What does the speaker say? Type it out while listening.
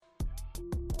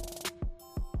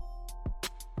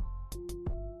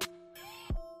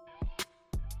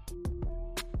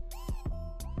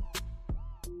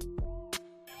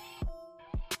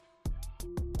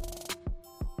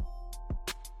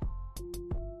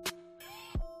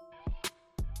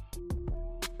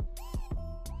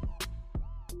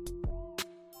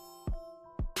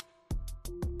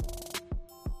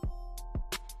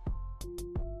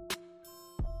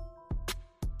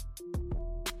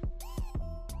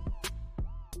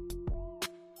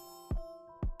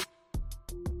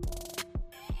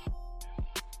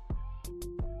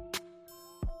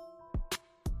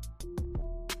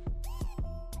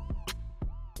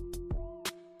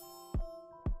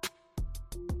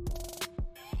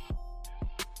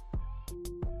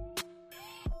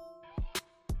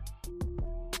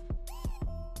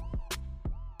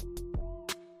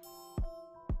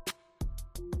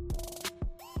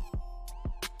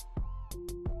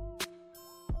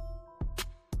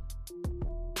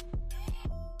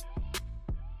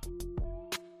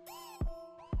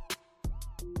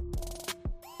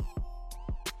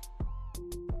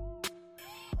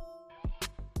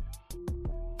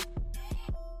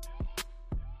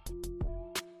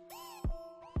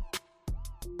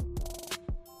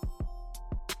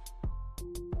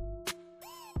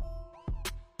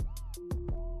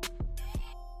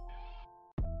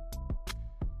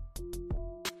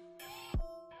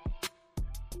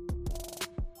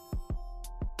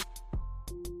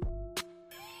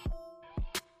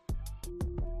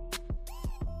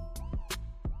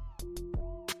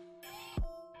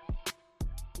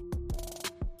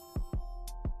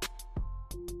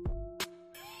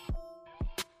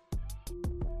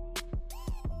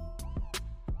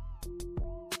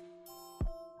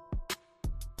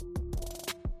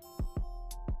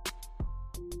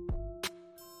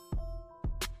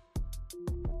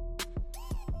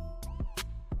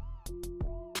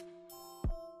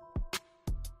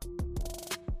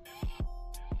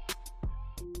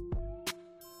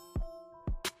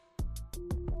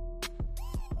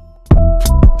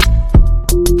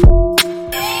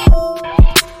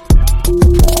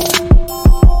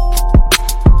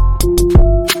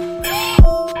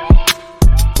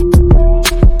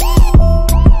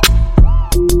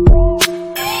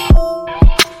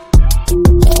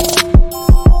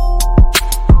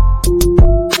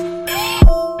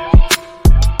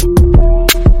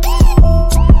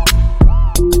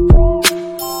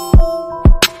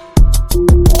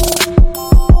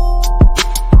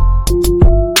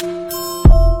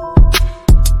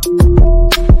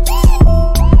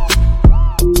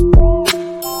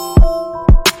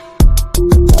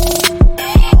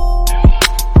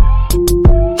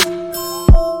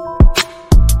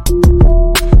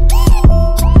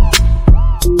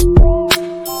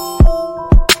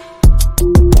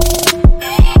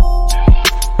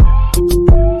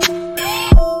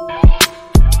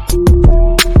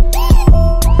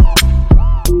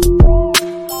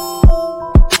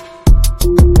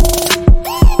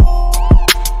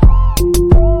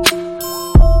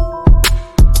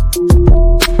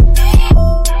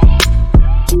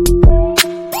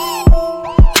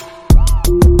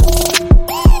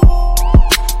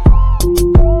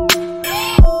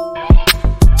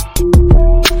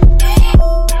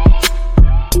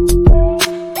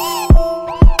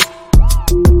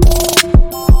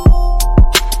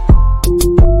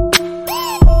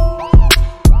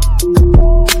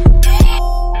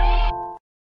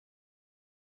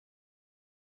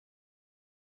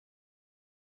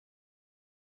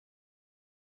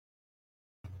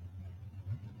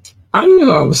I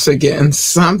knew I was forgetting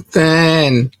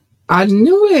something. I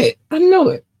knew it. I knew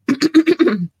it.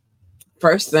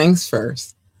 First things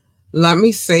first. Let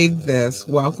me say this.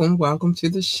 Welcome to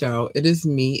the show. It is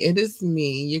me. It is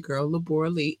me, your girl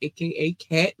Labora Lee, aka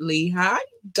Cat Lee. Hi,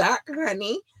 Doc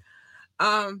Honey.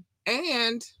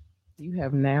 And You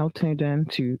have now tuned in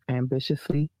to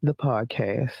Ambitiously the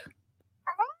podcast.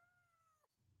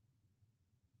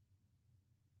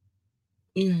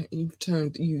 you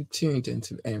tuned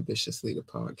into Ambitiously the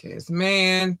podcast.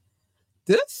 Man,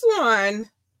 this one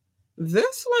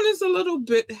This one is a little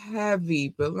bit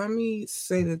heavy, but let me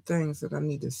say the things that I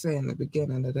need to say in the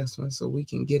beginning of this one so we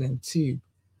can get into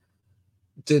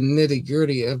the nitty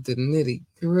gritty of the nitty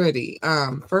gritty.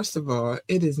 First of all,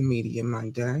 it is Media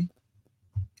Monday.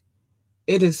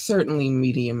 It is certainly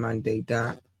Media Monday,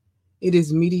 Doc. It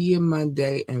is Media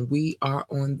Monday, and we are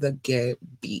on the Gab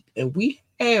Beat, and we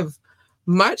have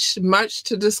much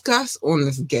to discuss on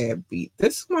this Gab Beat.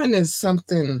 This one is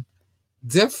something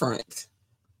different.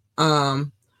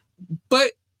 Um,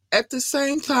 But at the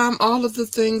same time, all of the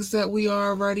things that we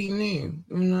already knew,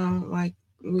 like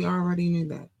we already knew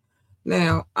that.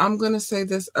 Now, I'm going to say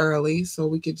this early so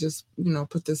we could just,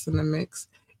 put this in the mix.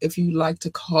 If you'd like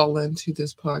to call into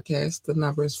this podcast, the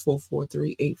number is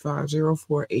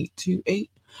 443-850-4828.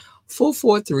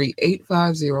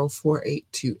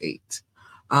 443-850-4828.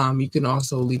 You can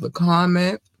also leave a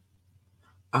comment.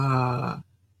 Uh,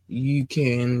 you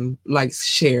can like,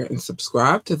 share, and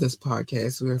subscribe to this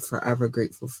podcast. We're forever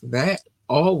grateful for that.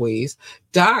 Always.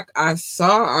 Doc, I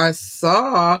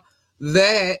saw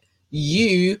that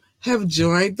you have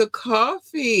joined the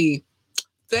coffee.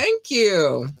 Thank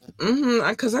you.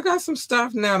 Because I got some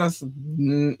stuff now that's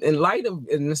in light of,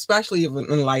 and especially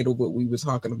in light of what we're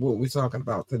talking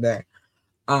about today.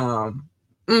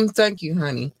 Thank you,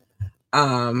 honey.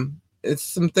 It's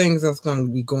some things that's going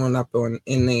to be going up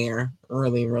in there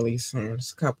really soon.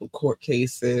 Just a couple court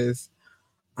cases,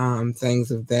 things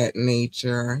of that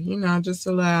nature. Just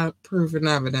a lot of proof and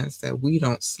evidence that we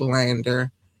don't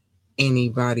slander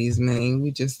anybody's name.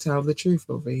 We just tell the truth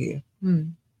over here.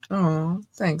 Oh,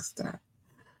 thanks, Doc.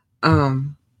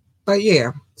 But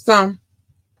yeah, so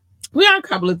we have a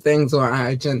couple of things on our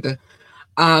agenda.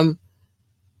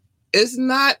 It's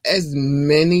not as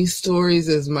many stories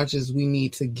as much as we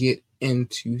need to get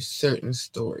into certain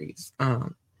stories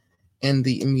in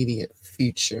the immediate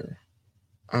future.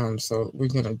 So we're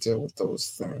gonna deal with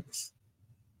those things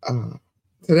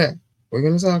today. We're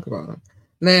gonna talk about them.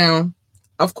 Now,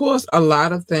 of course, a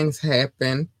lot of things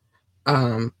happen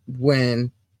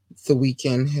when the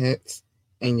weekend hits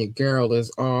and your girl is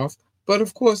off. But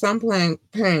of course, I'm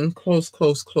paying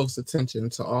close attention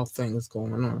to all things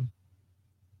going on.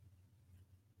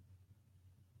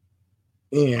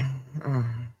 Yeah,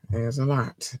 there's a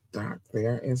lot, Doc.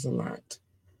 There is a lot.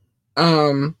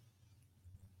 Um,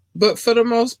 but for the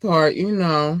most part,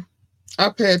 I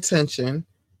pay attention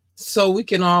so we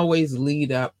can always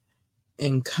lead up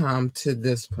and come to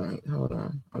this point. Hold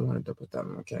on, I wanted to put that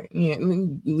on. Okay, yeah,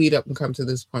 lead up and come to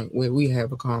this point where we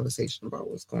have a conversation about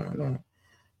what's going on,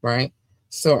 right?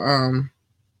 So,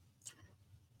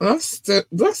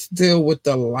 let's deal with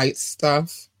the light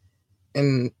stuff.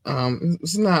 And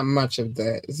it's not much of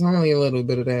that. It's only a little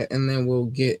bit of that, and then we'll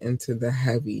get into the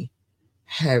heavy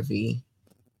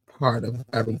part of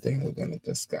everything we're going to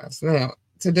discuss. Now,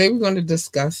 today we're going to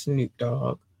discuss Snoop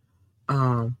Dogg.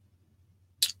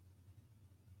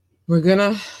 We're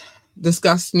gonna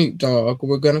discuss Snoop Dogg.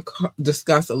 We're gonna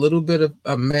discuss a little bit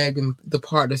of Megan, the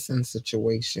partisan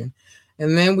situation,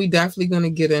 and then we definitely gonna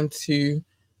get into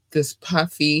this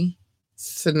Puffy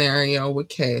scenario with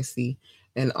Cassie,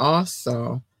 and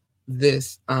also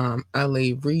this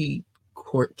L.A. Reid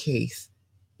court case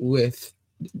with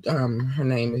her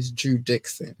name is Drew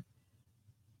Dixon.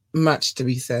 Much to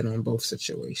be said on both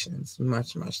situations.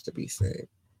 Much to be said.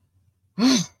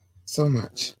 So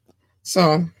much.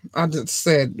 So I just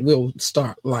said we'll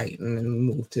start light and then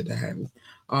move to the heavy.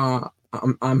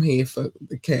 I'm here for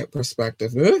the cat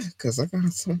perspective because I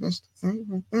got so much to say.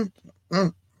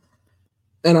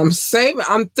 And I'm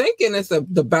thinking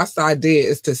the best idea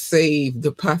is to save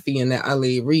the Puffy and the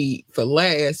L.A. Reid for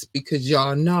last, because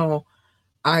y'all know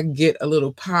I get a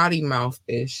little potty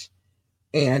mouth-ish,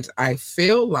 and I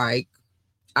feel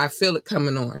it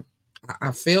coming on.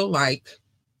 I feel like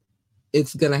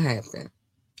it's going to happen.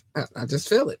 I just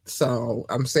feel it. So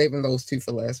I'm saving those two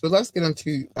for last. But let's get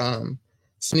into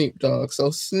Snoop Dogg.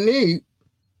 So Snoop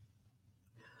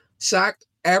shocked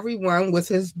everyone with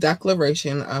his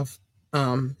declaration of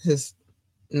him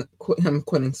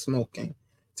quitting smoking.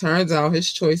 Turns out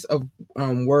his choice of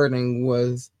wording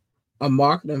was a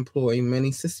market employee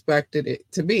many suspected it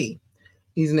to be.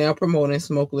 He's now promoting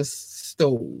smokeless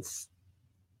stove.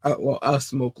 A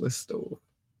smokeless stove.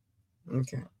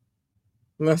 Okay.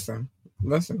 Listen,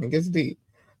 it gets deep.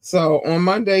 So on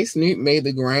Monday, Snoop made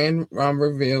the grand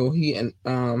reveal. His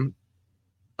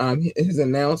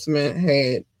announcement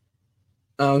had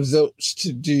zilch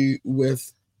to do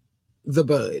with the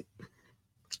bud.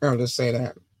 I'll just say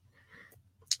that.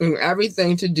 And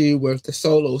everything to do with the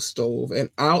solo stove,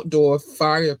 an outdoor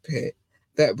fire pit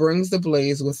that brings the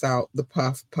blaze without the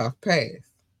puff puff path.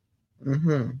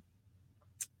 Mm-hmm.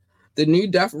 The new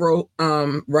Death Row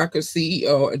record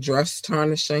CEO addressed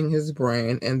tarnishing his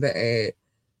brand in the ad,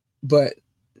 but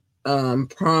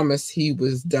promised he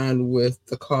was done with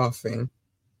the coughing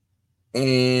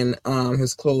and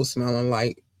his clothes smelling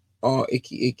like all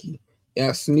icky.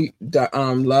 Yeah, Snoop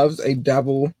loves a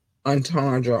double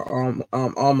entendre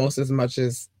almost as much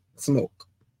as smoke.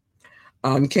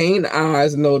 Kane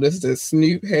Eyes noticed that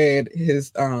Snoop had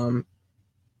his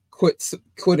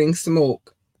quitting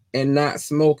smoke and not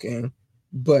smoking,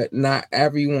 but not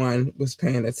everyone was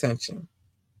paying attention.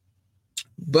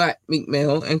 But Meek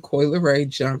Mill and Coi Leray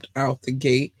jumped out the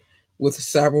gate with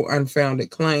several unfounded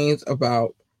claims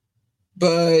about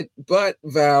but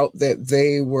vowed that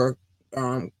they were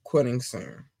quitting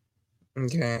soon.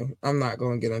 Okay, I'm not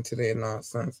going to get into their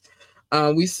nonsense.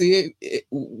 We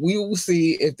will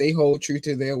see if they hold true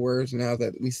to their words now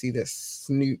that we see that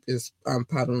Snoop is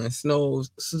peddling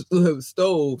stoves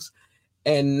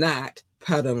and not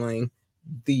peddling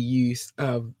the use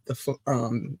of the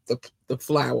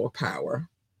flower power.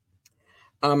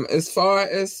 As far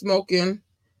as smoking,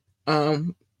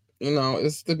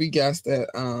 it's to be guessed that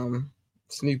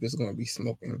Snoop is going to be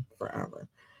smoking forever.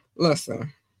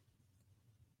 Listen,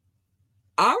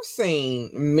 I've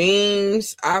seen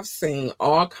memes, I've seen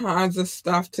all kinds of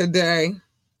stuff today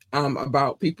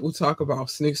about people talk about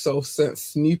Snoop. So since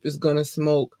Snoop is going to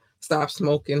stop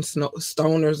smoking,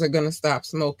 stoners are going to stop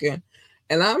smoking.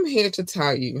 And I'm here to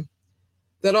tell you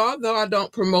that although I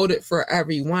don't promote it for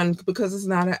everyone, because it's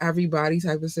not an everybody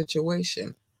type of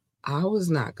situation, I was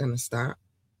not going to stop.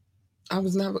 I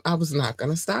was not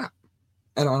going to stop.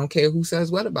 And I don't care who says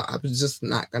what about it. I was just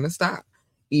not going to stop.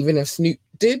 Even if Snoop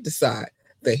did decide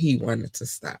that he wanted to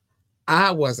stop,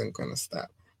 I wasn't going to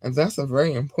stop. And that's a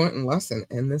very important lesson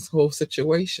in this whole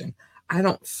situation. I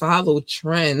don't follow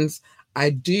trends. I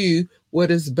do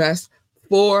what is best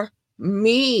for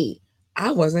me.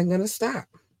 I wasn't going to stop.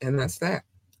 And that's that.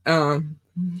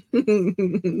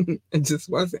 It just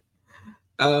wasn't.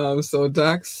 So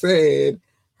Doc said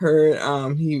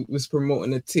he was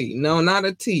promoting a tea. No, not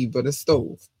a tea, but a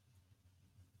stove.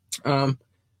 An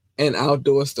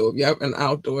outdoor stove. Yep, an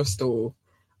outdoor stove.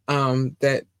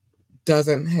 That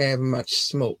doesn't have much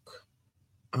smoke.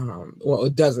 Well,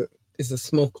 it doesn't. It's a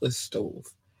smokeless stove.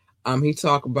 He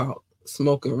talked about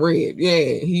smoking rib.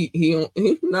 Yeah, he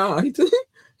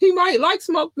might like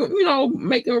smoking,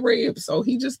 making ribs. So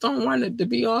he just don't want it to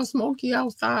be all smoky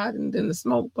outside, and then the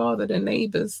smoke bother the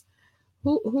neighbors.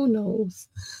 Who knows?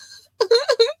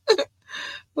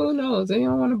 Who knows? They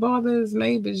don't want to bother his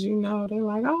neighbors. They're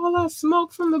like, all that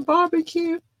smoke from the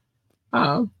barbecue.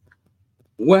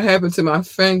 What happened to my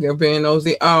finger being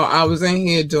nosy? Oh, I was in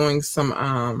here doing some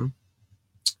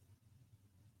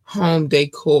home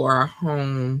decor,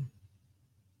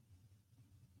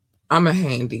 I'm a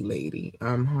handy lady.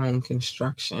 I'm home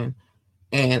construction.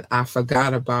 And I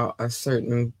forgot about a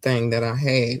certain thing that I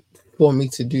had for me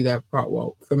to do that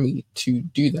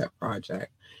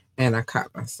project. And I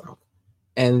cut myself.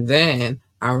 And then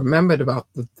I remembered about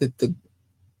the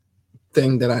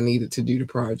thing that I needed to do the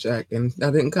project, and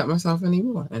I didn't cut myself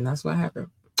anymore. And that's what happened.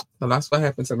 So that's what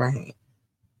happened to my hand.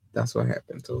 That's what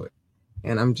happened to it.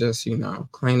 And I'm just,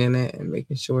 cleaning it and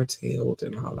making sure it's healed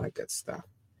and all that good stuff.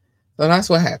 So that's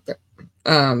what happened.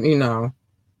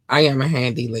 I am a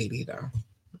handy lady though.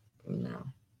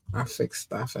 I fix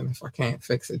stuff, and if I can't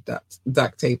fix it,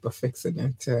 duct tape or fix it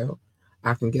until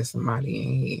I can get somebody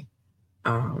in here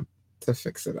to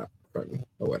fix it up for me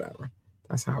or whatever.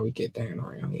 That's how we get down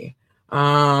around here.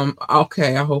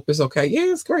 Okay, I hope it's okay.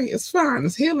 Yeah, it's great. It's fine.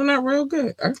 It's healing up real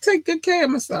good. I take good care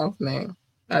of myself now.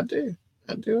 I do.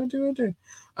 All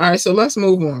right, so let's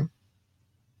move on.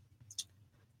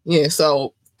 Yeah,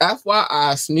 so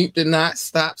FYI, Snoop did not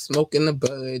stop smoking the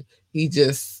bud. He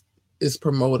just is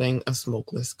promoting a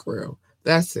smokeless grill.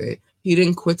 That's it. He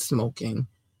didn't quit smoking.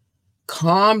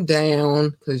 Calm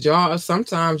down, because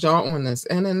sometimes y'all on this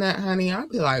internet, honey, I'll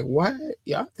be like, what?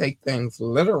 Y'all take things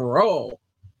literal.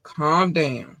 Calm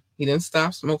down. He didn't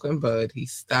stop smoking bud. He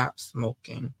stopped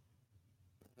smoking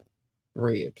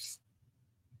ribs.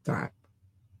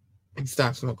 He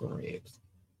stopped smoking ribs.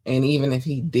 And even if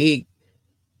he did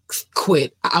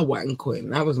quit. I wasn't quitting.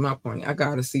 That was my point. I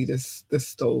gotta see this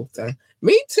stove thing.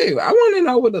 Me too. I want to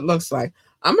know what it looks like.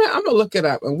 I'm gonna look it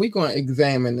up and we're gonna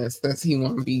examine this since he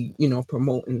want to be,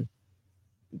 promoting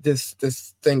this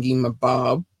thingy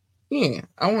mabob. Yeah,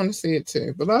 I want to see it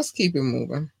too. But let's keep it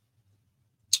moving.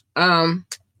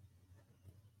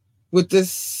 With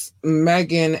this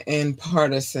Megan and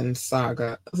Partisan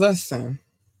saga, listen.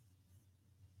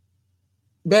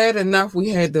 Bad enough we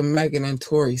had the Megan and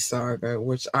Tory saga,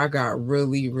 which I got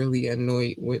really, really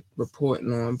annoyed with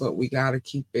reporting on, but we got to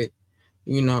keep it,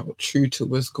 true to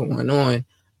what's going on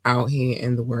out here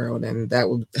in the world, and that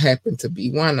would happen to be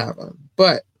one of them.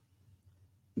 But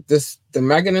the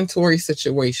Megan and Tory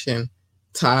situation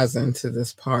ties into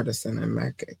this Partisan and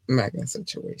Megan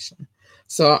situation.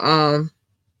 So,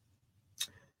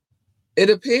 it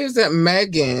appears that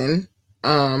Megan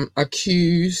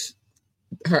accused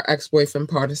her ex-boyfriend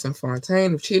Partisan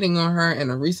Fontaine of cheating on her in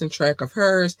a recent track of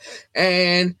hers,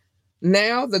 and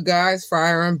now the guy's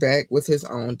firing back with his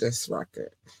own diss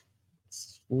record.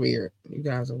 It's weird. You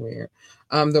guys are weird.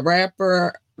 The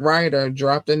rapper writer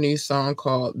dropped a new song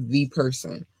called "The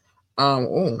Person." I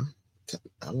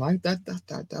like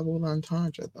that double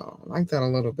entendre though. I like that a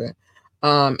little bit.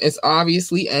 It's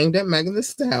obviously aimed at Megan Thee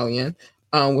Stallion.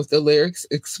 With the lyrics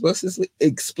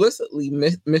explicitly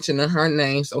mentioning her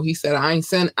name. So he said, I ain't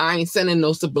sending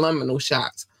no subliminal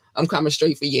shots. I'm coming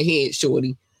straight for your head,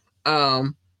 shorty.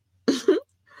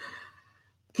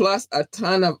 Plus a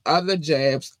ton of other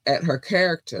jabs at her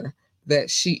character that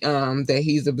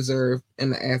he's observed in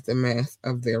the aftermath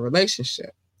of their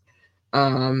relationship.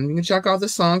 You can check out the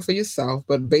song for yourself,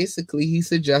 but basically he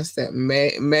suggests that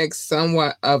Meg's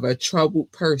somewhat of a troubled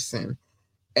person,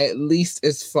 at least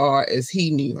as far as he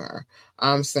knew her.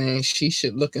 I'm saying she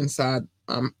should look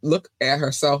at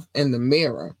herself in the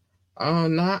mirror. Oh,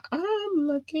 not I'm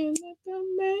looking at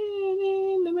the man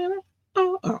in the mirror.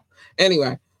 Oh.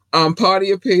 Anyway,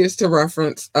 Party appears to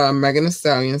reference Megan Thee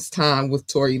Stallion's time with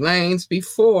Tory Lanez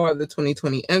before the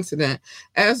 2020 incident,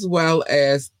 as well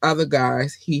as other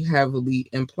guys he heavily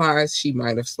implies she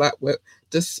might have slept with,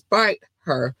 despite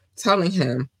her telling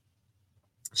him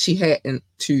she hadn't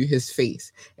to his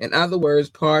face. In other words,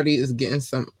 Party is getting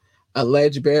some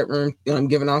alleged bedroom,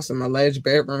 giving off some alleged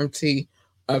bedroom tea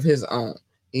of his own.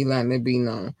 He letting it be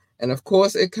known. And of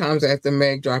course, it comes after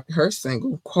Meg dropped her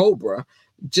single, Cobra,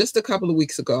 just a couple of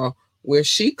weeks ago, where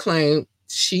she claimed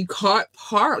she caught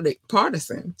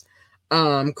Partisan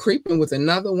creeping with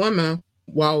another woman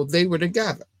while they were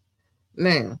together.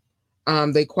 Now,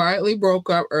 they quietly broke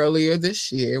up earlier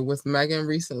this year, with Megan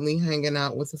recently hanging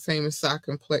out with a famous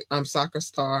soccer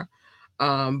star.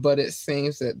 But it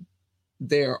seems that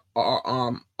there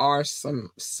are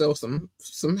some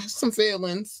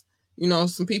feelings.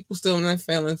 Some people still in their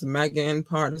feelings. Megan,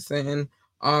 Partisan,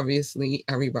 obviously,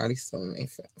 everybody's still in their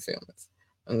feelings.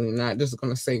 And we're not just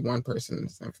going to say one person.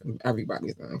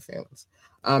 Everybody's in their feelings.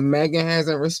 Megan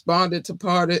hasn't responded to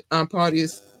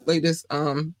Party's latest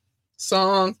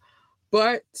song.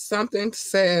 But something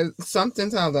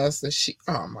tells us that she,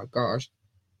 oh my gosh,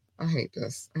 I hate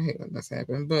this. I hate when this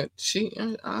happened. But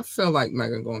I feel like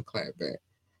Megan gonna clap back.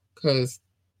 Because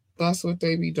that's what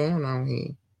they be doing out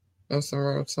here. That's some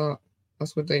real talk.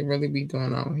 That's what they really be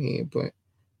doing out here. But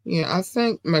yeah, I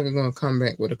think Megan gonna come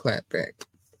back with a clap back.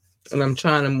 And I'm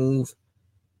trying to move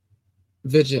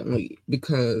vigilantly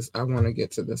because I want to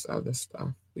get to this other stuff.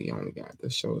 We only got the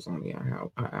show's only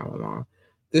an hour long.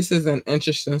 This is an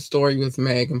interesting story with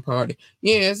Meg and Party.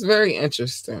 Yeah, it's very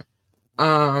interesting.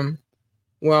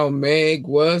 Well, Meg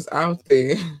was out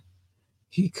there.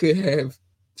 He could have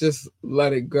just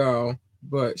let it go,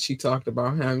 but she talked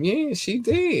about him. Yeah, she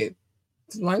did.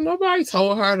 It's like nobody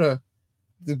told her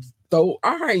to throw.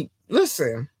 All right,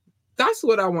 listen. That's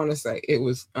what I want to say. It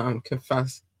was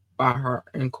confessed by her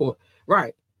in court.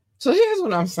 Right. So here's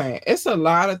what I'm saying. It's a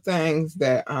lot of things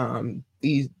that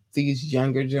these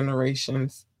younger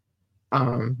generations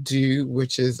do,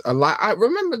 which is a lot. I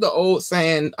remember the old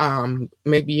saying,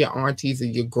 maybe your aunties or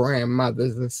your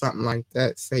grandmothers or something like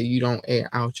that say you don't air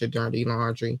out your dirty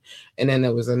laundry. And then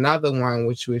there was another one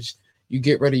which you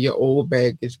get rid of your old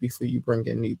baggage before you bring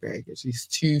in new baggage. These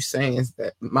two sayings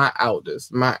that my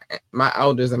elders and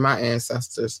my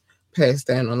ancestors passed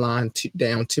down the line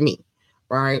down to me,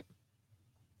 right?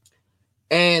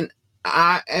 And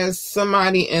I, as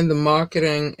somebody in the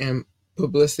marketing and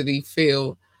publicity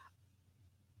field,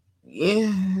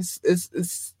 yes,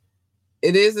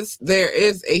 there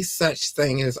is a such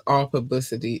thing as all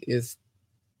publicity is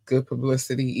good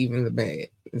publicity, even the bad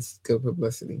is good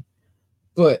publicity.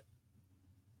 But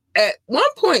at one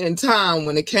point in time,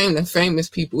 when it came to famous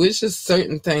people, it's just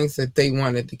certain things that they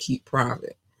wanted to keep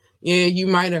private. Yeah, you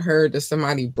might have heard that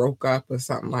somebody broke up or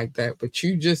something like that, but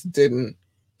you just didn't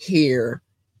hear,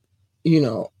 you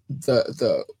know,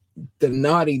 the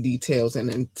naughty details,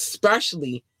 and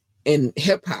especially in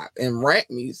hip hop and rap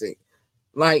music.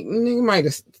 Like, you might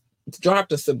have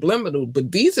dropped a subliminal,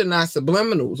 but these are not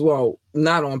subliminals. Well,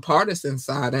 not on partisan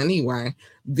side anyway.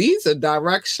 These are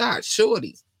direct shots,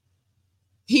 shorties.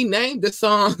 He named the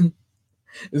song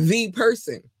The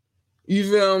Person.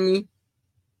 You feel me?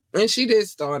 And she did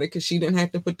start it because she didn't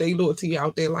have to put their loyalty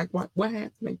out there. Like, what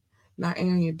happened? Not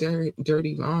airing your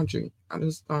dirty laundry. I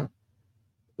just don't.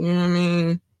 You know what I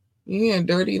mean? Yeah,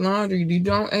 dirty laundry. You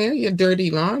don't air your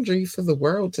dirty laundry for the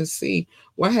world to see.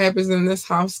 What happens in this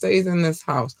house stays in this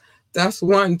house. That's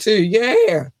one, too.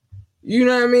 Yeah. You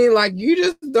know what I mean? Like, you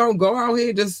just don't go out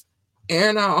here just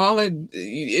airing out all it.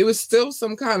 It was still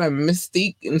some kind of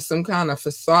mystique and some kind of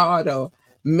facade or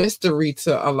mystery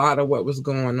to a lot of what was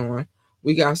going on.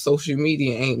 We got social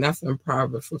media, ain't nothing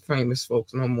private for famous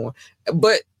folks no more.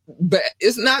 But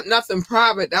it's not nothing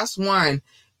private. That's one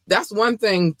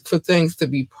thing for things to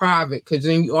be private, because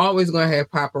then you always gonna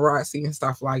have paparazzi and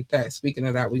stuff like that. Speaking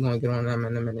of that, we're gonna get on them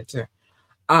in a minute too.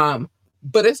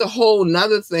 But it's a whole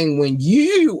nother thing when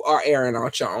you are airing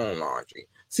out your own laundry.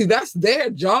 See, that's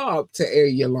their job to air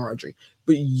your laundry.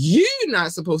 But you're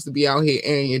not supposed to be out here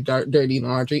airing your dirty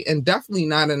laundry, and definitely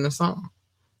not in a song.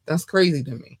 That's crazy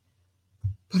to me.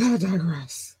 But I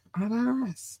digress.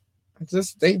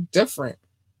 They different.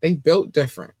 They built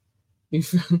different. You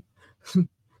feel?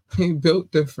 They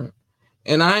built different.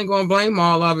 And I ain't going to blame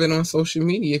all of it on social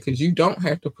media, because you don't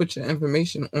have to put your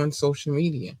information on social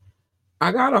media.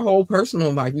 I got a whole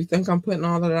personal life. You think I'm putting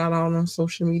all of that out on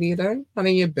social media? That ain't none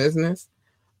of your business.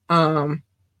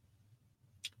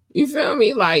 You feel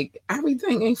me? Like,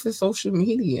 everything ain't for social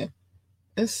media.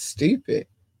 It's stupid.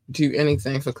 Do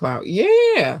anything for clout.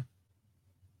 Yeah.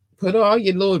 Put all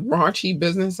your little raunchy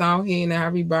business out here and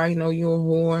everybody know you're a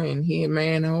whore and he a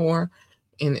man whore.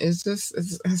 And it's just,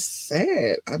 it's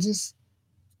sad. I just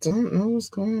don't know what's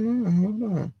going on.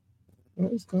 Hold on.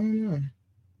 What is going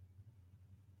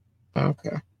on?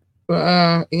 Okay.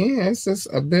 But yeah, it's just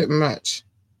a bit much.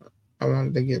 I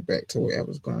wanted to get back to where I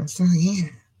was going. So yeah.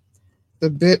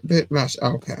 The bit much.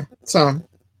 Okay. So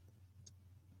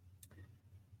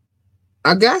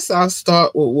I guess I'll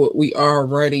start with what we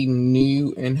already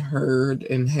knew and heard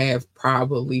and have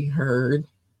probably heard.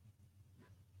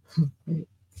 I'm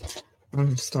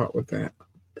going to start with that.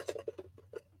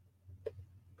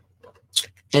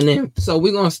 And then, so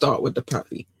we're going to start with the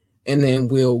puppy. And then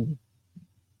we'll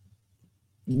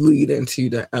lead into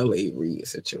the LA Reid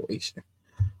situation.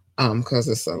 Because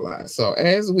it's a lot. So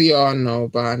as we all know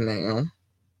by now,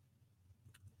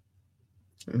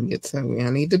 let me get to where I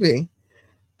need to be.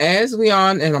 As we all,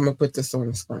 and I'm going to put this on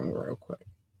the screen real quick.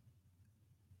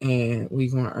 And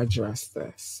we're going to address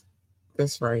this.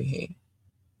 This right here.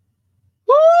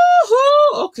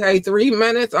 Woo-hoo! Okay, 3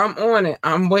 minutes. I'm on it.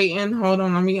 I'm waiting. Hold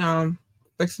on. Let me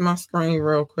fix my screen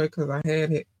real quick, because I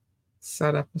had it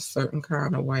set up a certain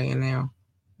kind of way, and now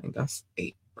I think that's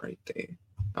 8 right there.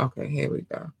 Okay, here we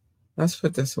go. Let's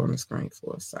put this on the screen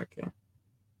for a second.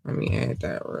 Let me add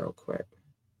that real quick.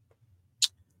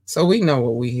 So we know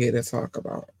what we're here to talk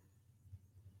about.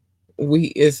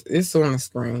 It's on the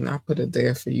screen. I put it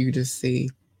there for you to see.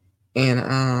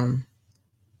 And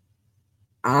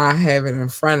I have it in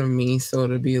front of me, so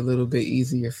it'll be a little bit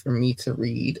easier for me to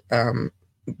read.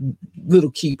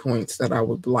 Little key points that I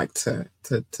would like to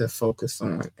focus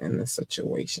on in this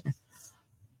situation.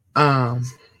 Let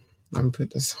me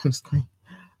put this on the screen.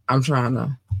 I'm trying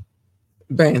to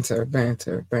banter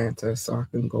so I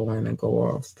can go in and go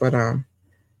off. But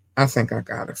I think I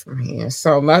got it from here.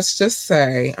 So let's just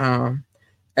say,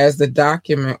 as the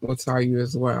document will tell you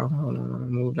as well. Hold on, I'm gonna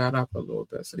move that up a little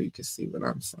bit so you can see what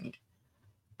I'm saying.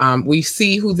 We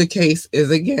see who the case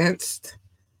is against,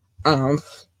 or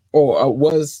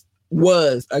was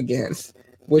against,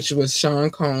 which was Sean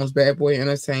Combs, Bad Boy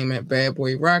Entertainment, Bad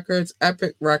Boy Records,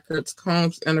 Epic Records,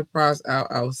 Combs Enterprise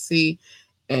LLC,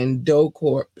 and Doe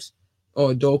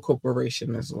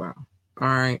Corporation as well. All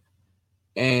right.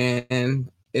 And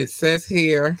it says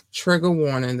here, trigger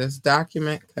warning, this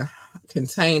document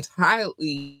contains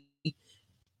highly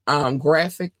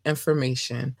graphic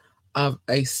information of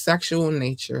a sexual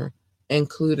nature,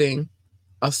 including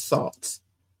assaults,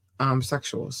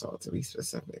 sexual assault to be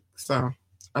specific. So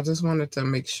I just wanted to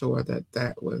make sure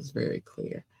that was very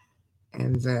clear,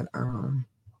 and that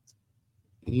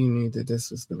you knew that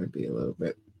this was going to be a little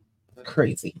bit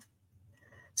crazy.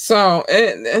 So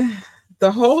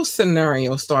the whole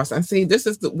scenario starts, and see, this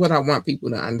is what I want people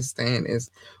to understand is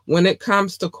when it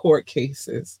comes to court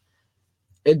cases,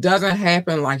 It doesn't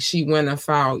happen like she went and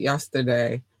filed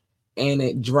yesterday and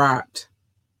it dropped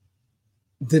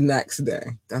the next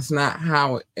day. That's not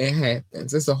how it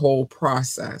happens. It's a whole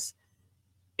process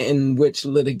in which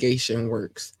litigation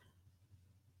works.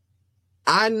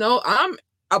 I know I'm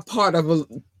a part of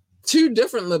two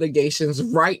different litigations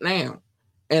right now.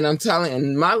 And I'm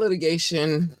telling my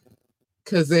litigation,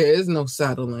 because there is no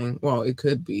settling. Well, it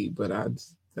could be, but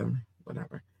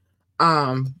whatever.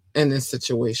 In this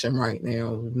situation right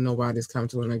now, nobody's come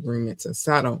to an agreement to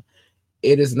settle.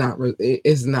 It is not. It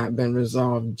has not been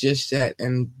resolved just yet,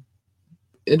 and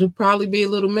it'll probably be a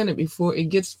little minute before it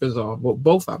gets resolved. Well,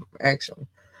 both of them actually.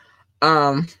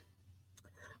 But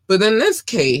in this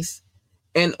case,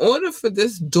 in order for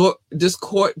this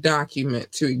court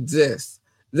document to exist,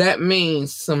 that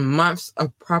means some months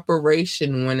of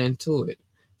preparation went into it.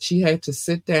 She had to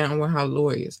sit down with her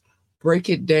lawyers, break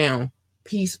it down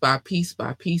piece by piece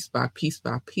by piece by piece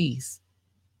by piece,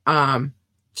 for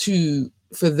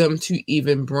them to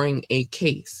even bring a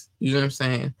case. You know what I'm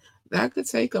saying? That could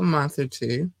take a month or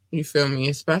two. You feel me?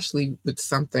 Especially with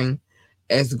something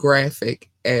as graphic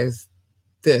as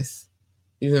this.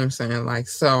 You know what I'm saying? Like,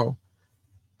 so,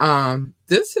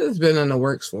 this has been in the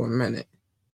works for a minute.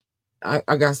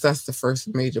 I guess that's the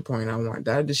first major point I want.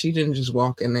 That she didn't just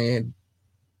walk in there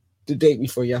the day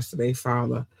before yesterday,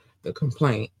 file the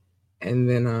complaint, and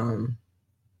then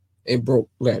it broke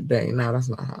that day. No, that's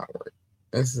not how it works.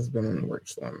 This has been in the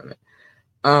works for a minute.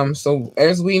 So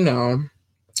as we know,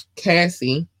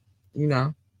 Cassie, you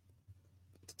know,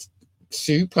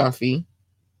 sued Puffy.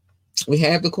 We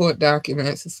have the court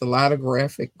documents. It's a lot of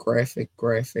graphic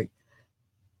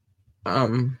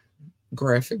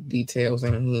details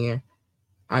in here.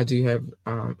 I do have,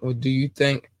 or do you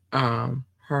think her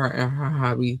and her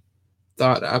hubby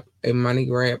thought up a money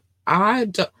grab?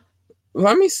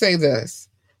 Let me say this.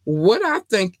 What I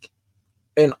think,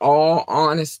 in all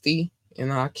honesty,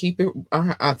 and I'll keep it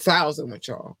 1,000 with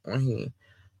y'all on here.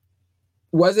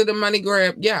 Was it a money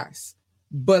grab? Yes.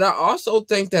 But I also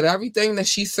think that everything that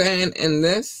she's saying in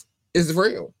this is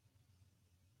real.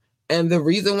 And the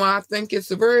reason why I think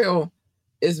it's real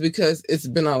is because it's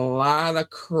been a lot of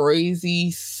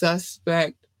crazy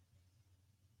suspect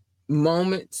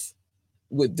moments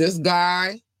with this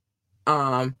guy,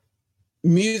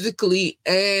 musically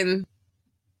and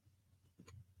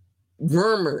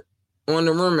rumored on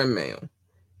the rumor mill.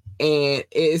 And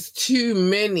it's too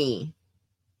many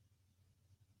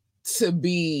to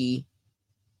be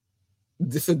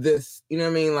for this, you know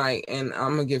what I mean? Like, and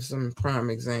I'm gonna give some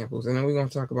prime examples, and then we're gonna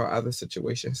talk about other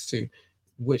situations too,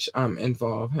 which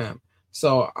involve him.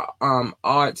 So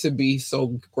ought to be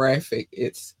so graphic.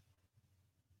 It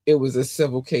was a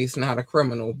civil case, not a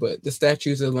criminal, but the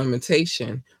statutes of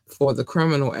limitation for the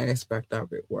criminal aspect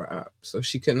of it were up, so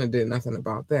she couldn't have did nothing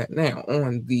about that. Now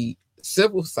on the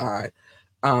civil side,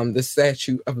 the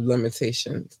statute of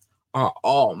limitations are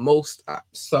almost up.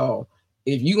 So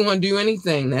if you want to do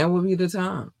anything, that would be the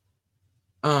time.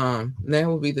 That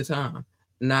would be the time.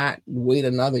 Not wait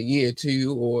another year or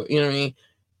two, or you know what I mean.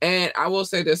 And I will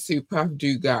say this too: Puff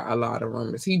do got a lot of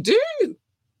rumors. He does.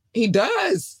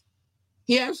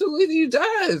 He absolutely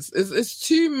does. It's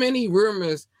too many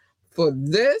rumors for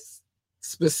this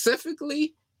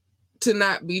specifically to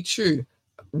not be true.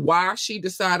 Why she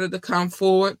decided to come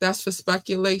forward, that's for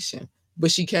speculation. But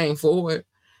she came forward.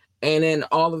 And then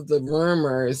all of the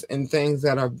rumors and things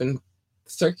that have been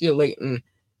circulating.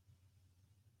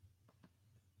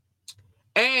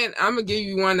 And I'm gonna give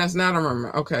you one that's not a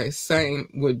rumor. Okay, same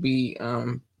would be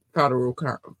federal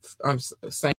crimes.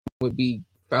 Same would be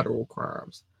federal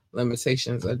crimes.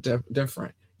 Limitations are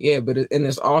different. Yeah, but and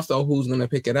it's also who's gonna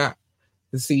pick it up.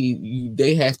 To see,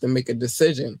 they have to make a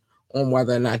decision on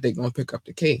whether or not they're gonna pick up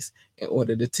the case in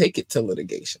order to take it to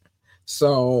litigation.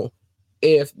 So,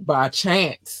 if by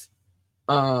chance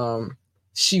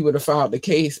she would have filed the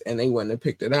case and they wouldn't have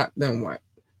picked it up, then what?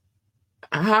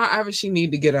 However she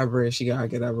need to get her bread, she gotta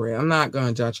get her bread. I'm not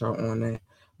gonna judge her on that.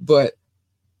 But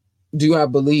do I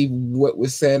believe what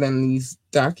was said in these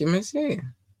documents? Yeah,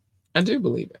 I do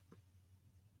believe it.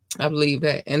 I believe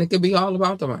that. And it could be all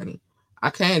about the money.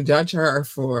 I can't judge her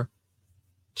for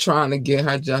trying to get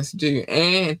her just due.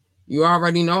 And you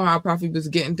already know how Puffy was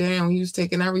getting down. He was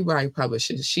taking everybody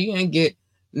publishers. She ain't get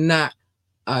not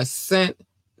a cent.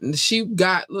 She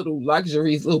got little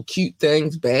luxuries, little cute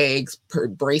things, bags,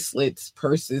 bracelets,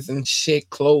 purses and shit,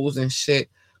 clothes and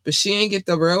shit. But she ain't get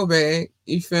the real bag.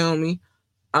 You feel me?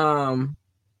 And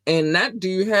that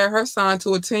dude had her signed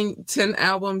to a 10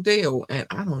 album deal. And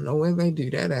I don't know where they do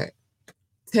that at.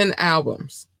 10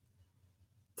 albums.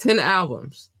 10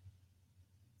 albums.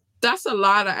 That's a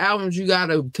lot of albums you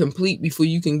gotta complete before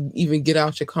you can even get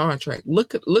out your contract.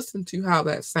 Listen to how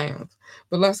that sounds.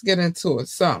 But let's get into it.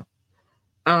 So,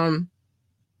 um,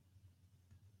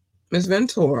 Miss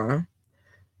Ventura,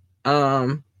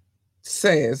 um,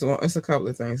 says, well, it's a couple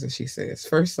of things that she says.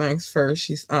 First things first,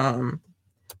 she's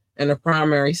in a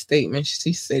primary statement,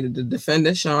 she stated the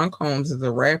defendant Sean Combs is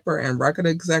a rapper and record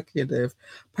executive,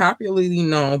 popularly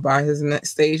known by his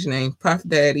stage name Puff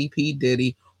Daddy, P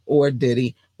Diddy, or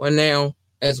Diddy, or now,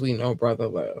 as we know, Brother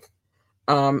Love.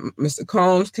 Mr.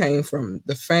 Combs came from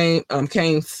the fame,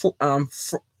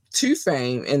 to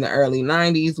fame in the early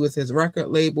 '90s with his record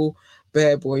label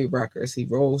Bad Boy Records. He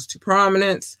rose to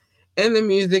prominence in the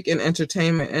music and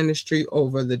entertainment industry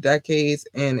over the decades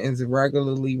and is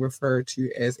regularly referred to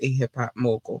as a hip hop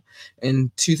mogul. In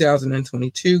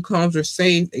 2022, Combs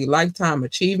received a Lifetime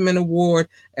Achievement Award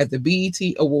at the BET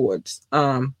Awards.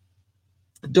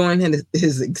 During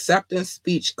his acceptance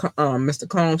speech, Mr.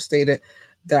 Combs stated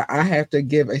that I have to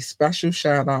give a special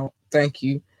shout out, thank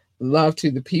you, love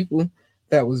to the people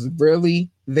that was really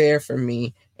there for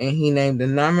me. And he named a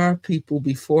number of people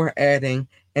before adding,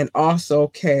 and also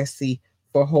Cassie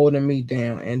for holding me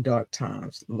down in dark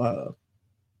times. Love.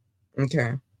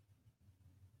 Okay.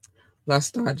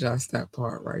 Let's digest that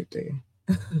part right there.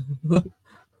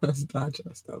 Let's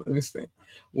digest that. Let me see.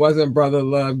 Wasn't Brother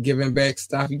Love giving back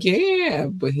stuff? Yeah,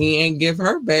 but he ain't give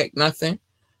her back nothing.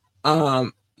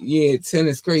 Yeah, 10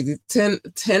 is crazy. 10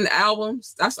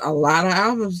 albums. That's a lot of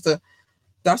albums to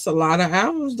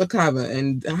cover.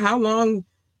 And how long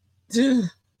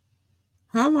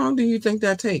do you think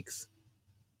that takes?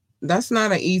 That's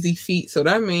not an easy feat. So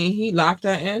that means he locked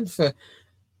her in for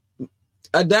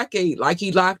a decade, like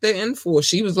he locked her in for.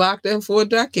 She was locked in for a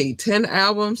decade, 10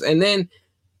 albums, and then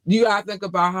you gotta think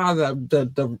about how the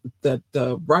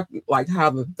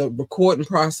recording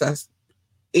process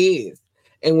is.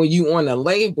 And when you on a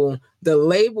label, the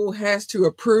label has to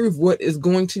approve what is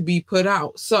going to be put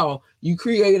out. So you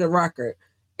create a record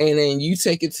and then you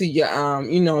take it to your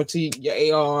to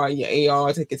your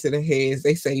AR take it to the heads.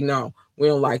 They say no, we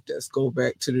don't like this. Go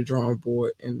back to the drawing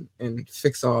board and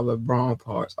fix all the wrong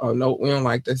parts. Oh no, we don't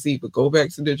like this either. Go back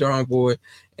to the drawing board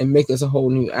and make us a whole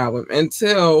new album.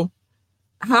 Until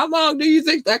how long do you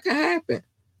think that can happen?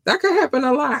 That can happen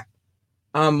a lot.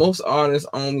 Most artists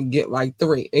only get like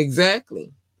 3.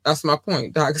 Exactly. That's my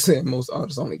point. Doc said most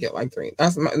artists only get like 3.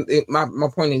 That's my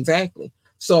point exactly.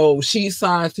 So she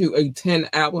signed to a 10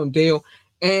 album deal,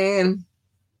 and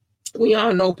we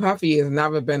all know Puffy has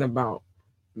never been about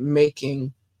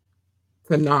making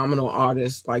phenomenal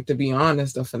artists. Like, to be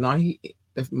honest,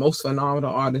 the most phenomenal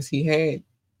artist he had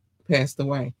passed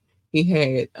away. He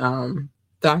had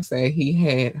Doc said he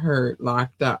had heard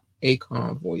Locked Up,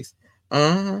 Akon voice.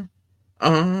 But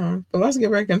let's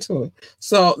get back into it.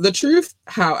 So the truth,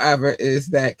 however, is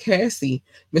that Cassie,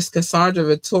 Miss Cassandra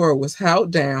Ventura, was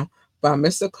held down by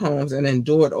Mr. Combs and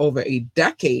endured over a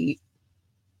decade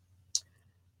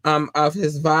of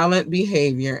his violent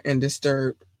behavior and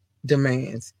disturbed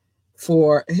demands.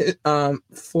 For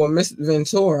Miss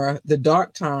Ventura, the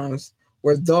dark times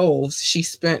were those she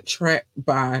spent trapped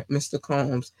by Mr.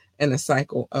 Combs in a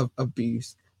cycle of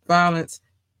abuse, violence,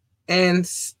 and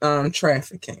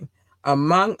trafficking,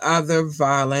 among other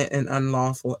violent and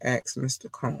unlawful acts,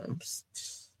 Mr. Combs.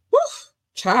 Woo,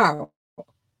 child.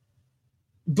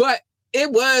 But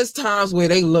it was times where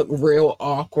they looked real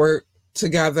awkward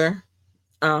together.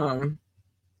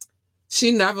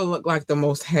 She never looked like the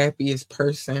most happiest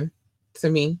person to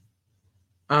me.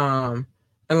 And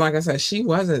like I said, she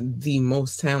wasn't the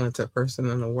most talented person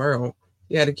in the world.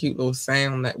 She had a cute little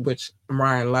sound that which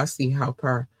Ryan Leslie helped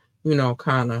her,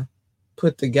 kind of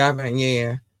put together. And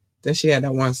yeah, then she had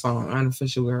that one song,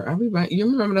 Unofficial Girl. Everybody, you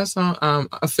remember that song,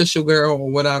 Official Girl or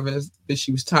whatever, that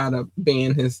she was tired of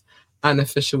being his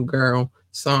unofficial girl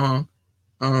song.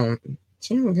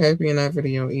 She didn't look happy in that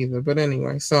video either. But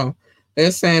anyway, so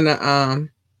they're saying that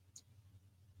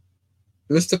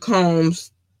Mr.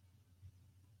 Combs,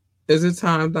 is it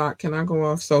time, Doc? Can I go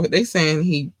off? So they saying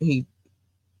he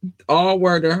all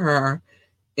worded her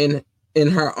in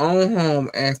her own home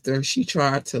after she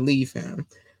tried to leave him.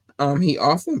 He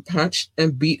often punched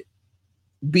and beat,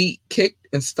 kicked,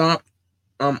 and stomped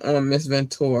on Miss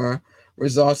Ventura,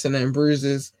 resulting in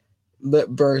bruises, lip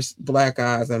bursts, black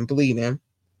eyes, and bleeding.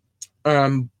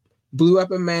 Blew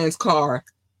up a man's car,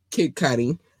 Kid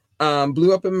Cudi.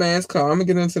 Blew up a man's car. I'm gonna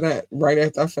get into that right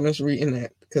after I finish reading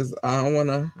that because I don't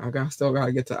wanna. Still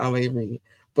gotta get to LA reading.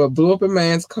 But blew up a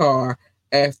man's car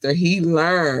after he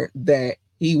learned that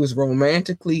he was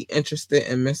romantically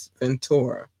interested in Miss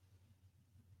Ventura.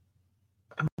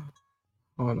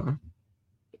 Hold on.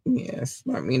 Yes,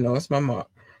 let me know it's my mark.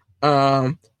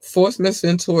 Forced Miss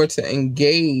Ventura to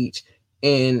engage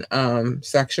in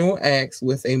sexual acts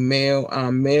with a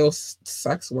male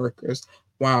sex workers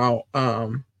while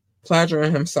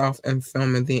pleasuring himself and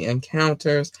filming the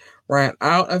encounters. Ran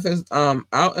out of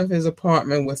his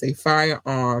apartment with a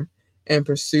firearm in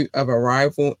pursuit of a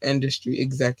rival industry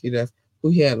executive who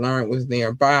he had learned was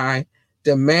nearby.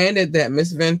 Demanded that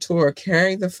Miss Ventura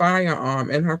carry the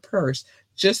firearm in her purse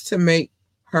just to make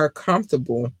her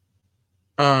comfortable,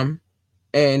 um,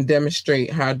 and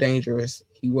demonstrate how dangerous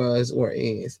he was or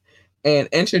is, and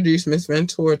introduced Miss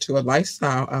Ventura to a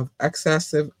lifestyle of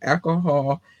excessive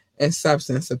alcohol and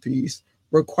substance abuse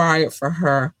required for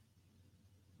her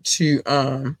to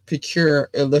procure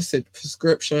illicit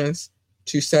prescriptions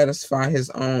to satisfy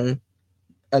his own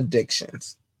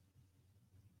addictions.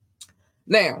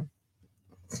 Now,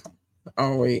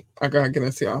 oh wait, I gotta get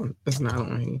into it's not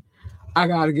on here. I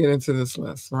gotta get into this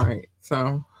list, right?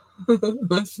 So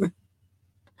listen.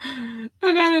 I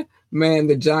gotta, man,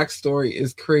 the Jock story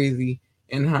is crazy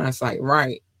in hindsight,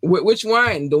 right? Which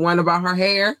one? The one about her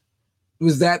hair?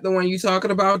 Was that the one you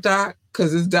talking about, Doc?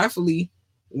 Because it definitely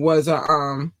was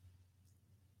a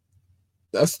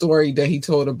story that he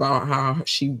told about how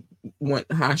she went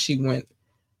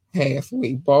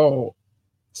halfway bald.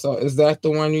 So is that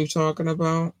the one you talking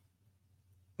about?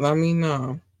 Let me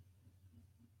know,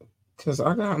 because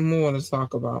I got more to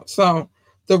talk about. So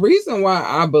the reason why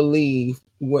I believe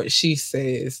what she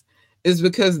says is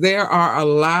because there are a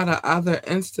lot of other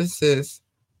instances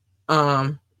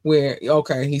where,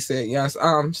 okay, he said yes.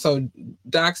 So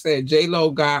Doc said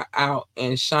J-Lo got out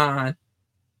and shine.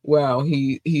 Well,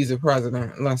 he's a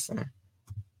president. Listen.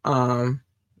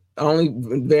 Only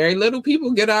very little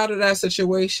people get out of that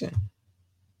situation.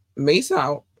 Mace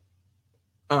out.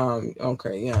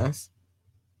 Okay, yes.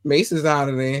 Mace is out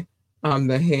of there.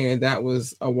 The hair, that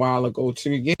was a while ago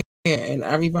too. Yeah, and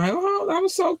everybody, oh, that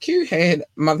was so cute. Had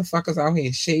motherfuckers out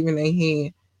here shaving their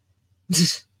head,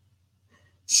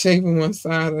 shaving one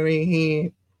side of their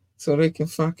head so they can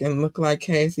fucking look like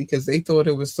Cassie because they thought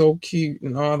it was so cute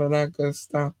and all of that good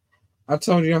stuff. I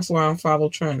told you that's why I follow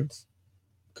trends.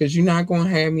 Because you're not going to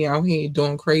have me out here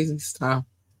doing crazy stuff.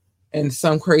 And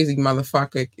some crazy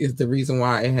motherfucker is the reason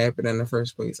why it happened in the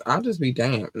first place. I'll just be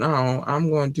damned. No,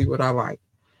 I'm going to do what I like.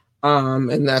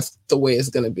 And that's the way it's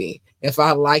going to be. If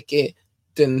I like it,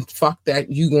 then fuck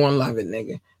that. You going to love it,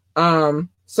 nigga.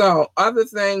 So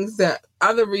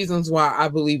other reasons why I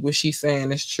believe what she's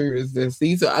saying is true is this.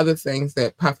 These are other things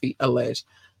that Puffy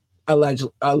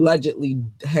allegedly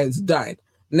has done.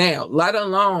 Now, let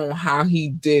alone how he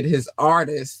did his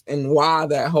artist and why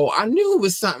that whole, I knew it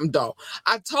was something though.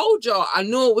 I told y'all I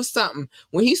knew it was something.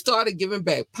 When he started giving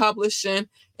back publishing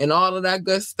and all of that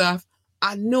good stuff,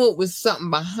 I knew it was something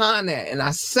behind that. And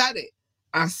I said it.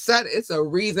 It's a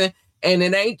reason. And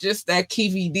it ain't just that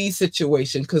Keefy D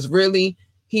situation, because really,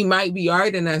 he might be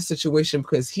right in that situation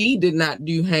because he did not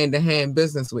do hand-to-hand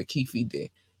business with Keefy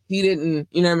D. He didn't,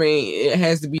 you know what I mean? It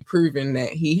has to be proven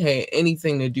that he had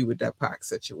anything to do with that Pac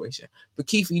situation. But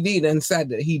Keefy D then said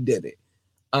that he did it.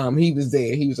 He was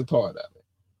there. He was a part of it.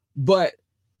 But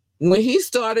when he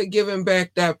started giving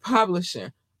back that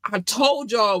publishing, I told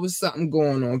y'all it was something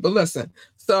going on. But listen,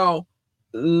 so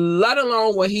let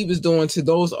alone what he was doing to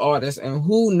those artists, and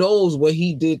who knows what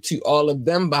he did to all of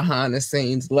them behind the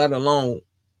scenes, let alone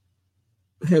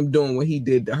him doing what he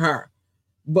did to her.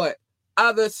 But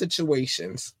other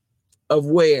situations of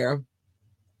where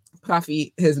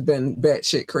Puffy has been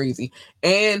batshit crazy.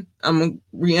 And I'm going to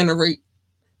reiterate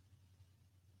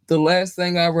the last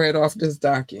thing I read off this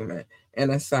document in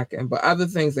a second, but other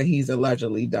things that he's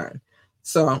allegedly done.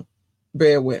 So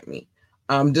bear with me.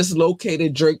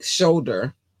 Dislocated Drake's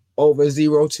shoulder over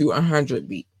 0 to 100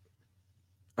 beat.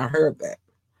 I heard that.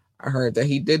 I heard that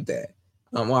he did that.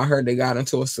 I heard they got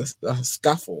into a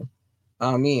scuffle.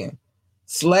 Yeah.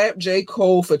 Slapped J.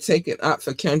 Cole for taking up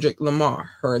for Kendrick Lamar.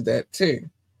 Heard that too.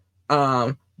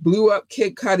 Blew up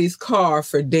Kid Cudi's car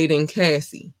for dating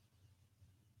Cassie.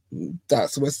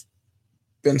 That's what's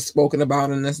been spoken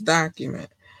about in this document.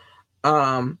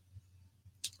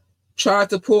 Tried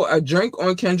to pour a drink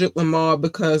on Kendrick Lamar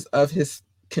because of his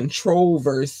control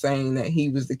verse saying that he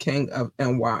was the king of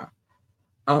NY.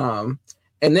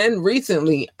 And then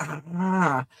recently,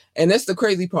 and that's the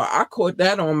crazy part, I caught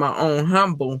that on my own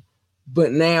humble,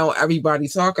 but now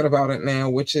everybody's talking about it now,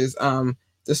 which is the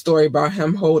story about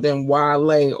him holding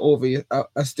Wale over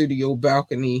a studio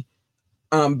balcony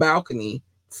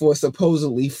for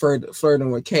supposedly flirting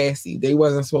with Cassie. They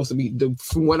wasn't supposed to be,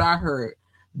 from what I heard,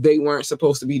 they weren't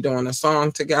supposed to be doing a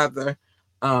song together.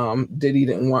 Diddy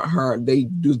didn't want her. They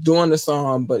was doing the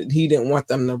song, but he didn't want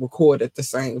them to record at the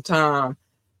same time.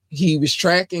 he was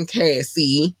tracking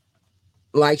Cassie,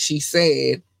 like she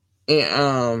said,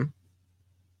 and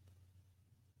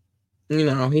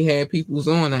he had people's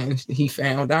on it, and he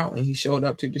found out, and he showed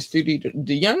up to the studio.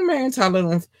 The young man telling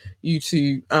on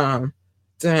YouTube,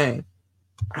 dang,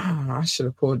 I should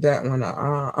have pulled that one up.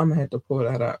 I'm gonna have to pull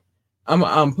that up. I'm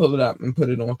gonna pull it up and put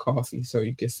it on coffee so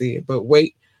you can see it. But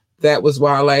wait, that was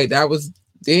Wale. That was,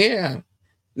 yeah.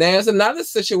 Now there's another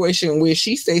situation where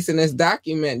she states in this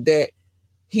document that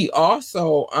he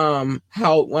also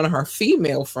held one of her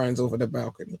female friends over the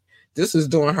balcony. This was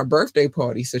during her birthday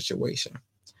party situation.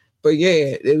 But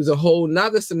yeah, it was a whole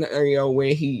nother scenario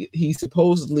where he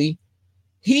supposedly,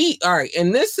 all right,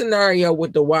 in this scenario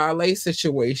with the Wale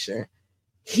situation,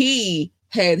 he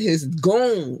had his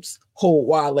goons hold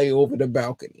Wale over the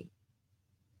balcony.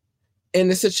 In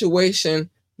the situation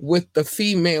with the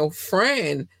female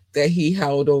friend that he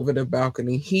held over the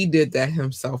balcony, he did that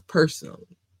himself personally.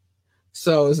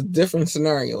 So it's different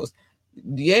scenarios.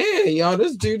 Yeah, y'all,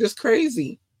 this dude is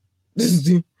crazy. This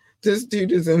dude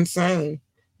is insane.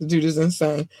 The dude is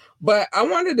insane. But I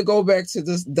wanted to go back to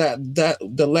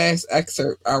the last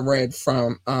excerpt I read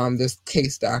from this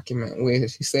case document where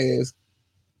she says,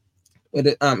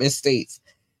 it states,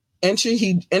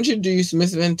 he introduced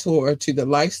Miss Ventura to the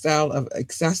lifestyle of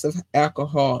excessive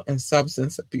alcohol and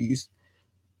substance abuse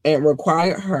and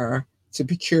required her to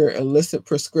procure illicit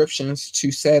prescriptions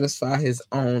to satisfy his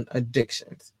own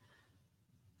addictions.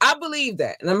 I believe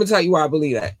that. And let me tell you why I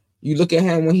believe that. You look at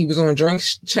him when he was on Drink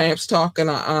Champs talking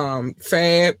to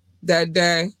Fab that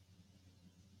day.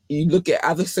 You look at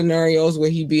other scenarios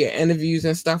where he be at interviews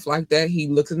and stuff like that. He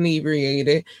looks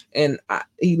inebriated, and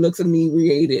he looks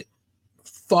inebriated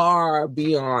far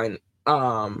beyond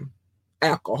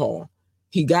alcohol.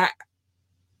 He got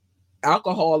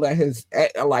alcohol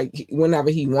like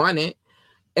whenever he wanted,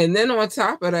 and then on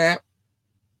top of that,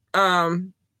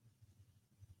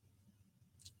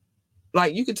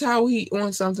 like you could tell he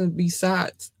on something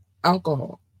besides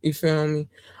alcohol. You feel me?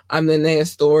 Then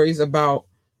there's stories about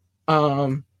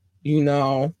him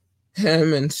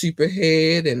and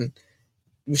Superhead,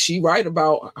 and she write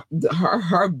about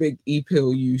her big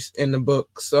e-pill use in the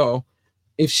book. So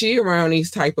if she around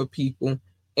these type of people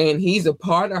and he's a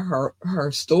part of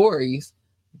her stories,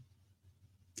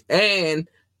 and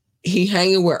he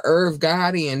hanging with Irv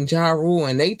Gotti and Ja Rule,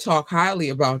 and they talk highly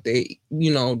about their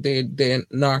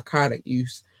narcotic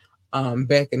use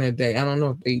back in the day. I don't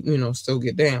know if they still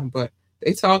get down, but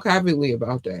they talk heavily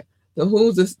about that.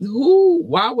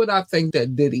 Why would I think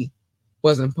that Diddy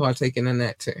wasn't partaking in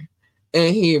that too?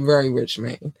 And he a very rich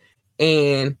man,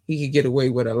 and he could get away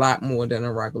with a lot more than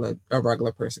a regular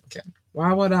person can.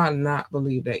 Why would I not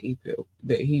believe that e-pill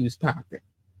that he was popping?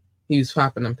 He was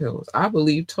popping them pills. I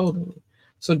believe totally.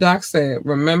 So Doc said,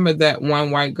 remember that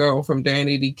one white girl from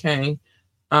Danny D. Kane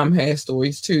had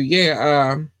stories too.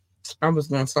 Yeah, I was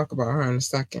going to talk about her in a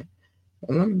second.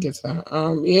 Let me get to her.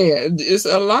 Yeah, it's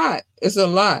a lot. It's a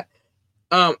lot.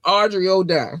 Audrey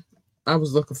O'Day. I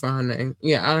was looking for her name.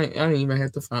 Yeah, I didn't even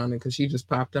have to find it because she just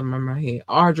popped up in my head.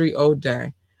 Audrey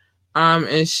O'Day.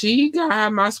 And she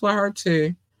got messed with her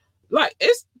too. Like,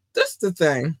 this the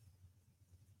thing.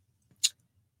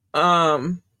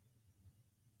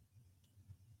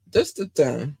 That's the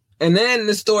thing. And then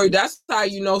the story, that's how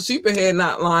you know Superhead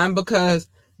not lying, because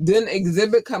then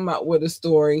Exhibit come up with a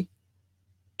story,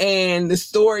 and the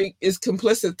story is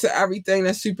complicit to everything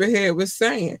that Superhead was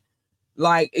saying.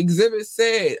 Like Exhibit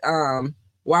said,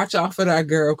 watch out for that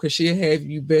girl because she'll have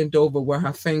you bent over with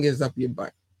her fingers up your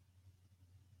butt.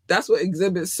 That's what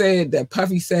Exhibit said that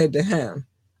Puffy said to him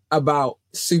about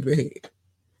Superhead.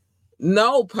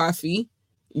 No, Puffy,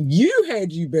 you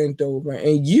had you bent over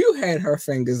and you had her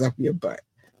fingers up your butt,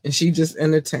 and she just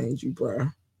entertained you, bro.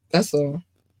 That's all.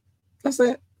 That's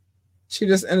it. She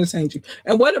just entertained you.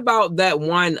 And what about that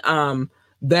one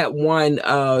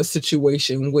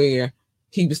situation where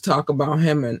he was talking about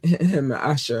him and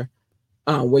Usher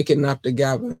waking up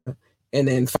together and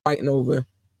then fighting over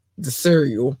the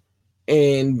cereal,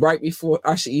 and right before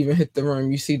Usher even hit the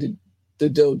room, you see the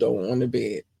dildo on the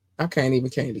bed. I can't even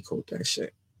candy coat that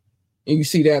shit. And you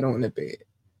see that on the bed.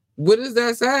 What does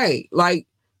that say? Like,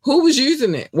 who was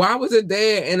using it? Why was it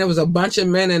there? And there was a bunch of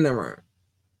men in the room.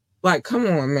 Like, come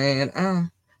on,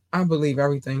 man. I believe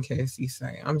everything Cassie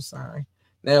say. I'm sorry.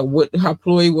 Now, what her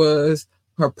ploy was,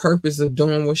 her purpose of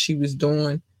doing what she was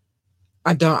doing,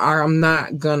 I'm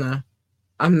not gonna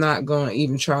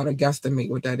even try to guesstimate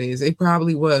what that is. It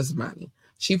probably was money.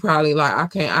 She probably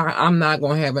like, I'm not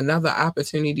gonna have another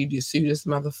opportunity to sue this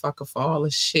motherfucker for all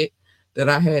the shit that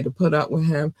I had to put up with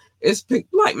him. It's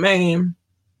like, man,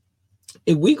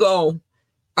 if we go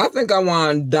I think I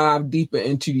want to dive deeper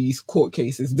into these court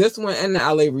cases. This one and the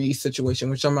LA Reid situation,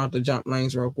 which I'm about to jump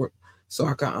lanes real quick so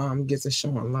I can get to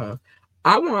showing love.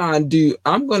 I'm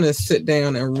gonna sit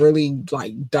down and really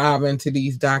like dive into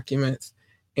these documents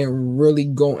and really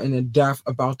go into depth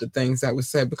about the things that was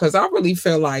said because I really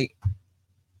feel like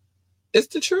it's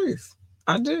the truth.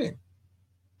 I do.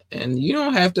 And you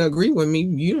don't have to agree with me.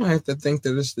 You don't have to think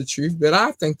that it's the truth, but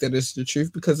I think that it's the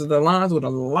truth because it aligns with a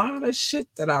lot of shit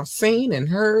that I've seen and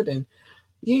heard, and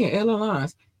yeah, it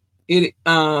aligns. It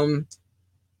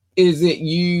is it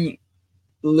you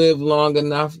live long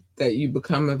enough that you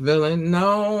become a villain?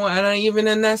 No, and even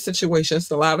in that situation, it's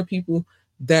a lot of people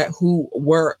that who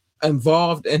were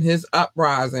involved in his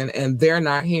uprising and they're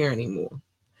not here anymore.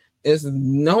 It's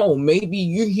no, maybe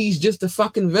he's just a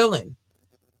fucking villain.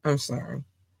 I'm sorry.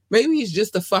 Maybe he's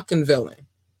just a fucking villain.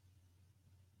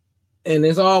 And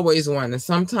there's always one. And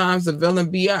sometimes the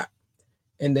villain be up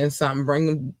and then something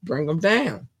bring him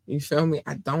down. You feel me?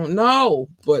 I don't know.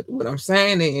 But what I'm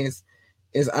saying is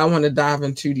I want to dive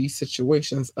into these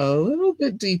situations a little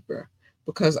bit deeper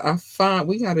because I find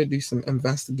we got to do some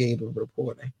investigative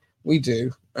reporting. We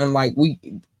do. And like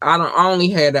I only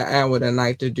had an hour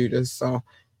tonight to do this. So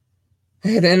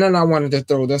and then I wanted to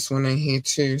throw this one in here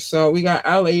too. So we got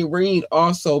LA Reid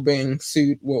also being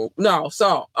sued. Well, no,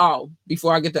 so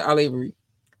before I get to LA Reid.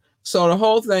 So the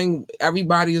whole thing,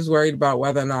 everybody is worried about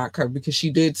whether or not because she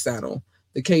did settle.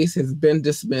 The case has been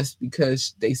dismissed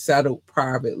because they settled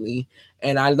privately.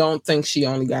 And I don't think she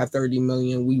only got 30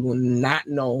 million. We will not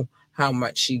know how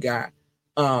much she got.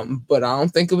 But I don't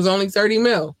think it was only 30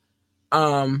 mil.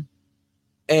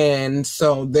 And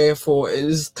so therefore it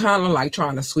is kind of like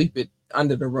trying to sweep it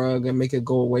under the rug and make it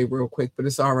go away real quick, but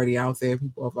it's already out there.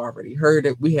 People have already heard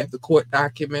it. We have the court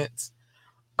documents.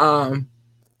 I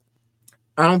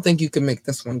don't think you can make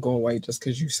this one go away just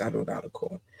because you settled out of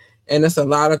court. And there's a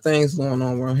lot of things going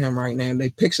on with him right now.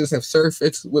 The pictures have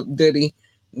surfaced with Diddy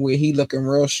where he looking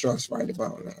real stressed right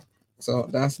about now. So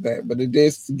that's that. But it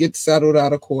did get settled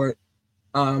out of court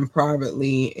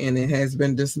privately, and it has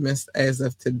been dismissed as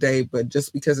of today. But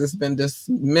just because it's been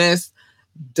dismissed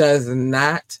does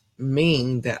not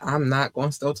mean that I'm not going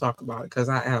to still talk about it because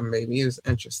I am, baby. It's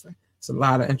interesting. It's a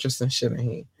lot of interesting shit in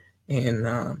here.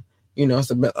 And,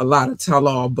 it's a lot of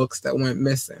tell-all books that went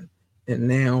missing. And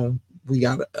now we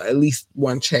got at least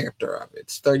one chapter of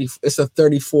it. It's a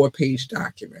 34-page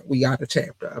document. We got a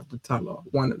chapter of the tell-all,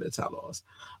 one of the tell-alls.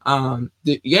 I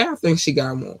think she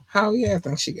got more. Hell yeah, I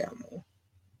think she got more.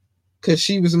 Because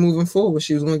she was moving forward.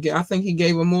 She was going to get, I think he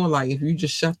gave her more like, if you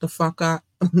just shut the fuck up.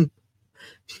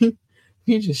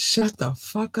 You just shut the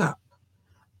fuck up.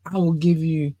 I will give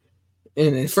you,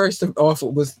 and the first offer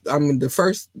was, the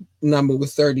first number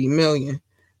was 30 million.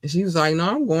 And she was like, no,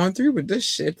 I'm going through with this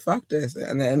shit. Fuck this.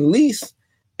 And at least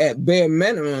at bare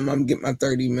minimum, I'm getting my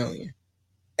 30 million.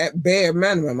 At bare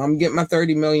minimum, I'm getting my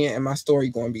 30 million and my story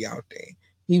going to be out there.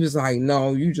 He was like,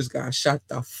 no, you just got to shut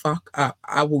the fuck up.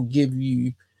 I will give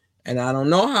you, and I don't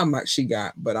know how much she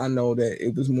got, but I know that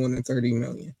it was more than 30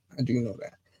 million. I do know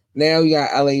that. Now you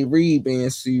got LA Reid being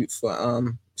sued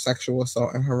for sexual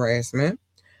assault and harassment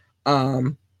by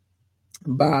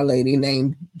a lady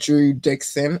named Drew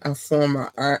Dixon, a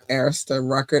former Arista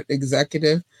record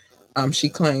executive. She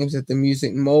claims that the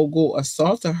music mogul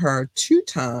assaulted her 2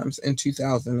 times in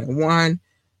 2001,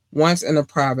 once in a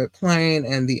private plane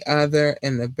and the other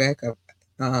in the back of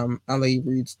LA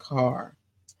Reid's car.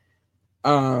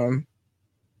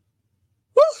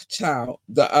 Child,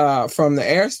 from the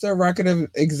Arista record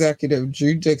executive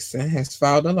Drew Dixon has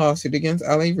filed a lawsuit against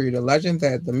LA Reid, alleging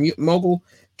that the mogul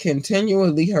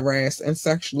continually harassed and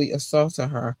sexually assaulted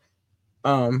her,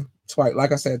 twice,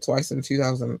 like I said, twice in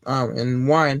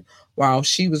 2001 while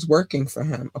she was working for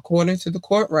him. According to the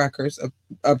court records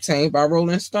obtained by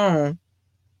Rolling Stone,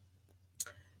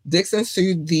 Dixon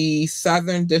sued the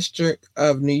Southern District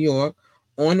of New York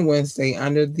on Wednesday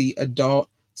under the Adult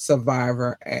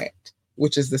Survivor Act,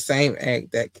 which is the same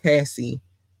act that Cassie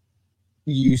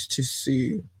used to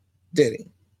sue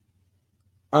Diddy.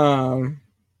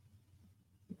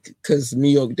 Because New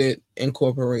York did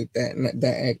incorporate that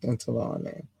act into law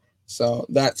now. So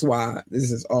that's why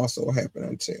this is also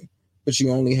happening too. But you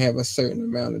only have a certain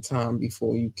amount of time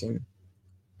before you can,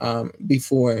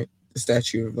 before the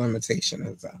statute of limitation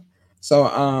is out.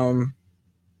 So,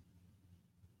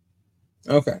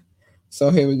 okay.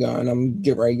 So here we go. And I'm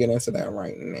ready to get into that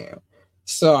right now.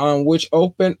 So, which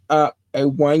opened up a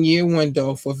 1-year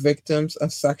window for victims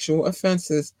of sexual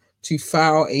offenses to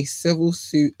file a civil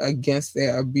suit against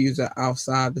their abuser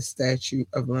outside the statute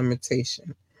of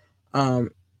limitation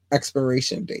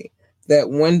expiration date. That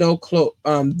window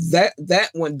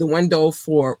the window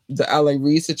for the LA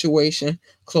Reid situation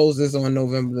closes on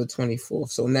November the 24th.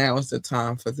 So now is the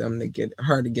time for them to get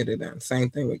it done. Same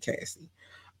thing with Cassie.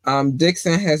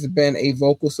 Dixon has been a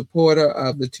vocal supporter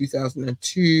of the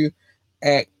 2002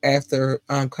 act after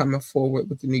coming forward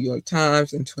with the New York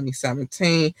Times in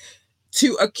 2017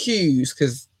 to accuse,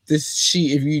 because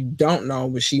if you don't know,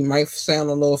 but she might sound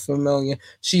a little familiar,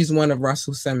 she's one of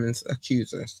Russell Simmons'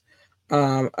 accusers.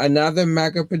 Another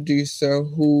mega producer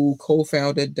who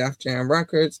co-founded Def Jam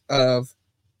Records of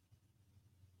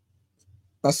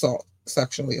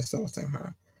sexually assaulting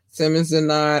her. Simmons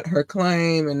denied her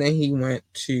claim, and then he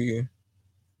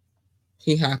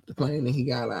hopped the plane and he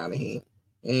got out of here.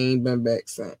 Ain't been back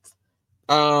since.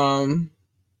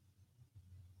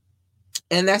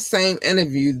 In that same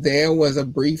interview, there was a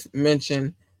brief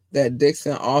mention that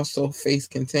Dixon also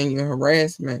faced continued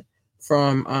harassment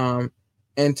from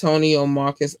Antonio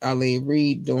Marcus LA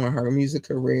Reid during her music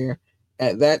career.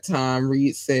 At that time,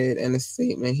 Reid said in a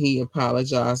statement he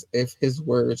apologized if his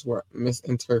words were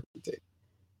misinterpreted.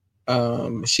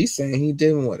 She's saying he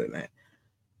did more than that.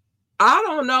 I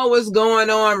don't know what's going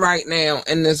on right now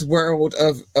in this world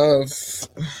of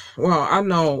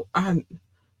well,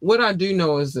 what I do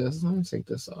know is this. Let me take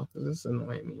this off because it's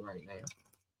annoying me right now.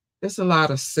 There's a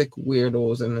lot of sick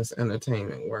weirdos in this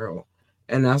entertainment world.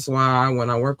 And that's why when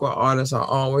I work with artists, I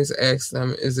always ask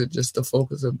them, is it just the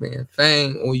focus of being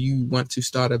fame or you want to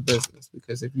start a business?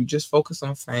 Because if you just focus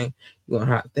on fame, you're going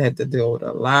to have to deal with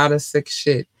a lot of sick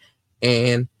shit.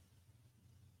 And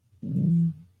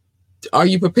are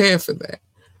you prepared for that?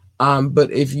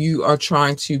 But if you are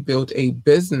trying to build a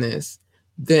business,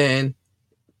 then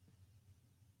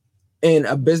in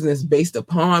a business based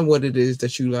upon what it is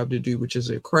that you love to do, which is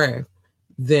a craft,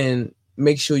 then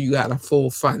make sure you got a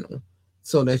full funnel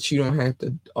so that you don't have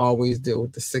to always deal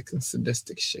with the sick and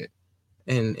sadistic shit.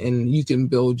 And you can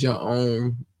build your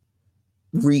own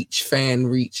fan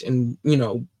reach, and,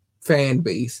 fan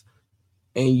base,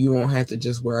 and you won't have to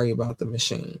just worry about the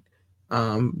machine.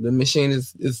 The machine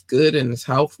is good and it's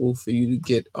helpful for you to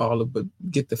get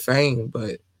get the fame,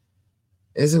 but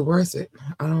is it worth it?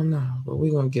 I don't know. But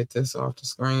we're gonna get this off the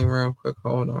screen real quick.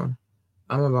 Hold on.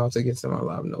 I'm about to get to my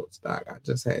love notes, Doc. I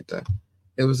just had to.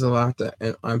 It was a lot to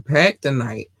unpack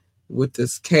tonight with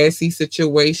this Cassie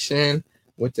situation,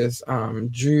 with this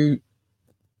Drew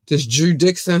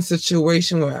Dixon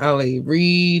situation with LA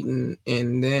Reid, and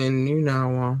then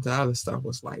the other stuff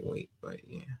was lightweight, but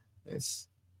yeah, it's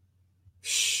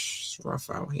rough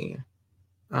out here.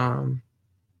 Hold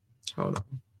on.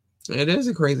 It is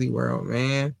a crazy world,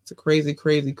 man. It's a crazy,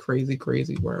 crazy, crazy,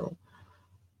 crazy world.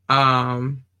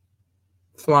 Flying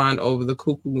over the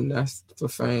cuckoo nest for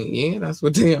fame. Yeah, that's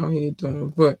what they out here doing.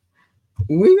 But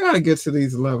we gotta get to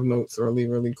these love notes really,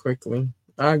 really quickly.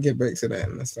 I'll get back to that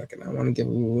in a second. I want to give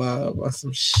love or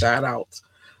some shout outs.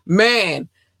 Man,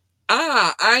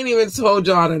 I ain't even told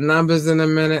y'all the numbers in a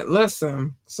minute.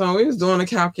 Listen, so we was doing the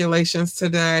calculations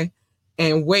today.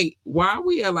 And wait, why are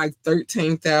we at like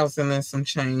 13,000 and some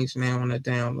change now on the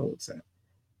downloads app?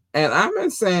 And I've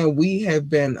been saying we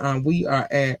are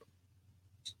at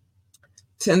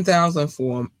 10,000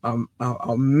 for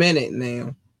a minute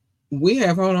now.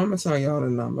 Hold on, I'm gonna tell y'all the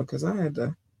number because I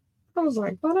was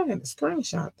like, but I had to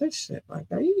screenshot this shit. Like,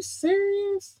 are you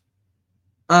serious?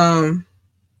 But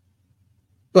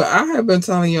I have been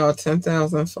telling y'all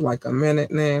 10,000 for like a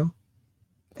minute now.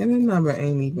 And the number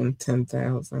ain't even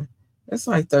 10,000. It's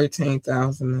like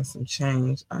 13,000 and some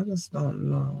change. I just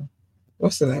don't know.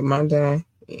 What's today? Monday?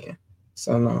 Yeah.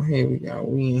 So no, here we go.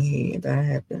 We in here. That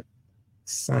happened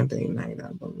Sunday night,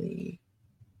 I believe.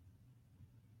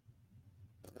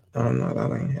 Oh no,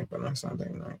 that ain't happened on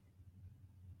Sunday night.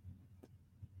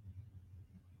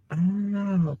 I don't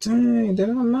know. Dang, did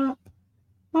I not?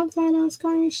 I thought I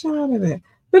screenshotted it.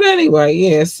 But anyway,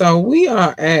 yeah, so we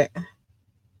are at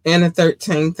in the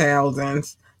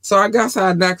 13,000s. So I guess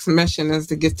our next mission is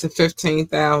to get to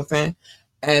 15,000,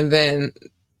 and then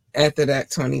after that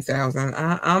 20,000.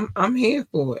 I'm here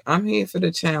for it. I'm here for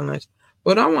the challenge.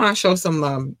 But I want to show some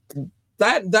love.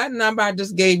 That number I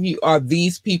just gave you are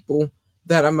these people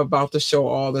that I'm about to show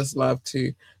all this love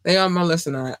to. They are my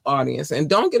listener audience. And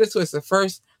don't get it twisted.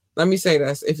 First, let me say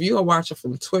this. If you are watching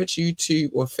from Twitch,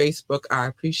 YouTube, or Facebook, I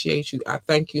appreciate you. I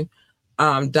thank you.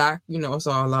 Doc, it's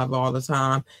all love all the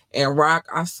time. And Rock,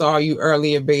 I saw you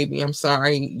earlier, baby. I'm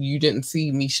sorry you didn't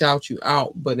see me shout you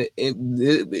out, but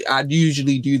I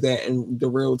usually do that in the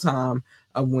real time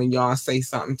of when y'all say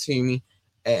something to me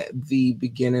at the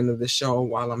beginning of the show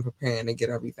while I'm preparing to get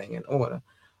everything in order.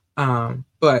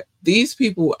 But these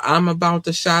people I'm about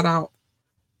to shout out,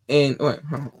 and let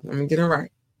me get it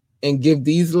right. and give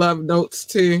these love notes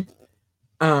to,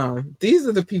 these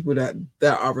are the people that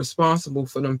are responsible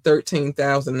for them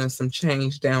 13,000 and some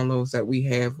change downloads that we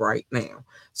have right now.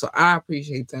 So I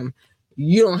appreciate them.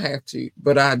 You don't have to,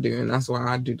 but I do, and that's why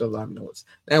I do the love notes.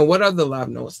 Now, what are the love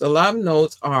notes? The love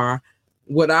notes are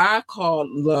what I call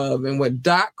love and what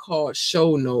Doc called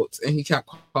show notes, and he kept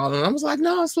calling. I was like,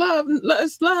 no, it's love.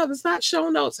 It's love. It's not show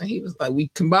notes. And he was like, we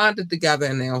combined it together,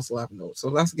 and now it's love notes. So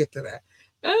let's get to that.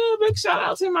 Big shout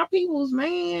out to my peoples,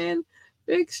 man.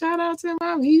 Big shout out to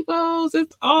my peoples.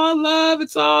 It's all love.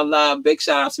 It's all love. Big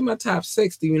shout out to my top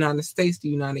 6, the United States, the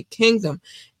United Kingdom,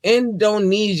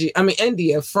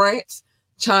 India, France,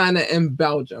 China, and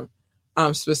Belgium.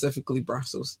 Specifically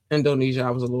Brussels. Indonesia, I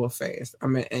was a little fast. I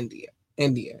meant India.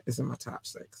 India is in my top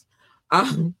 6.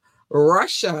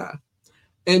 Russia,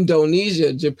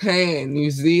 Indonesia, Japan, New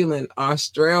Zealand,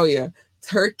 Australia,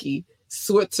 Turkey,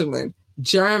 Switzerland,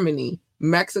 Germany,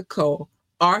 Mexico,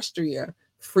 Austria,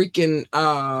 freaking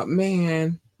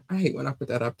man, I hate when I put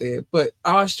that up there, but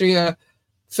Austria,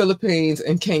 Philippines,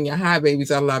 and Kenya. Hi, babies.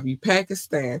 I love you.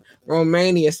 Pakistan,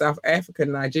 Romania, South Africa,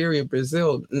 Nigeria,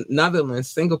 Brazil, Netherlands,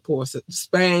 Singapore,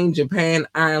 Spain, Japan,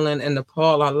 Ireland, and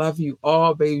Nepal. I love you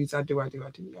all, babies. I do. I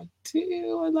love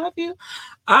you.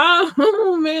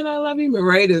 Oh, man, I love you.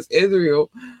 Mauritius,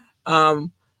 Israel,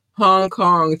 Hong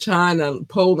Kong, China,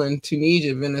 Poland,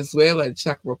 Tunisia, Venezuela,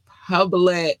 Czech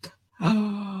Republic,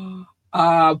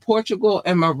 Portugal,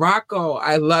 and Morocco.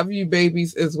 I love you,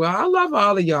 babies, as well. I love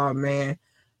all of y'all, man.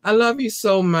 I love you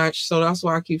so much. So that's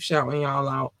why I keep shouting y'all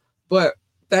out. But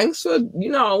thanks for,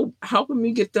 helping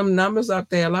me get them numbers up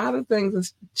there. A lot of things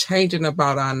is changing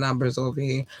about our numbers over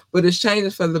here, but it's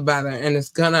changing for the better, and it's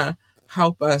going to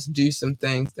help us do some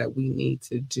things that we need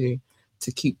to do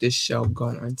to keep this show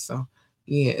going. So,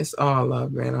 yeah, it's all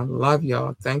love, man. I love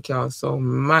y'all. Thank y'all so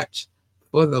much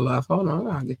for the love. Hold on,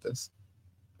 I gotta get this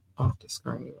off the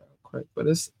screen real quick. But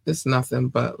it's nothing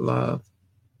but love.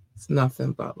 It's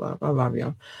nothing but love. I love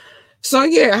y'all. So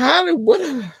yeah, I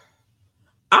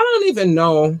don't even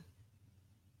know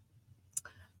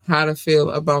how to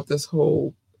feel about this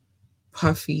whole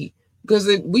puffy, because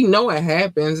we know it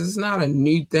happens. It's not a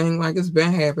new thing. Like, it's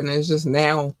been happening. It's just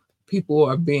now people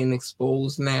are being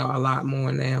exposed now a lot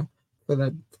more now for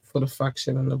the fuck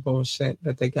shit and the bullshit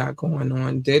that they got going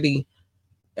on. Diddy,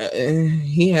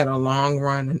 he had a long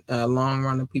run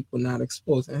of people not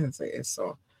exposing his ass.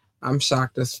 So I'm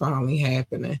shocked it's finally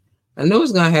happening. I knew it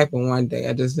was gonna happen one day.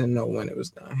 I just didn't know when it was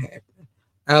gonna happen.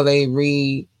 L.A.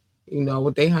 Reid,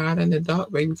 what they hide in the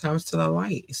dark, baby, comes to the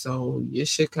light. So your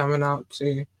shit coming out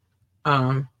too.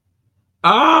 Oh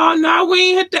no,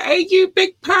 we ain't hit the AU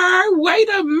Big Purr. Wait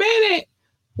a minute.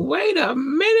 Oh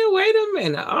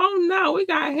no, we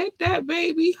gotta hit that,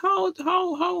 baby. Hold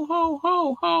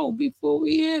before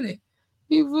we hit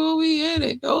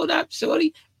it. Hold up,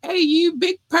 shorty. AU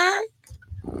Big Purr.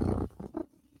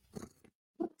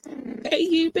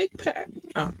 AU Big Purr.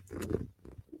 Oh.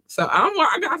 So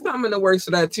I got something in the works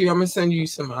for that too. I'm gonna send you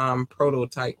some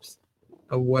prototypes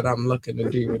of what I'm looking to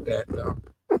do with that though.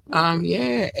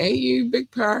 Yeah, AU Big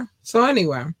Purr. So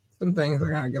anyway, some things I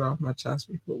gotta get off my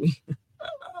chest before we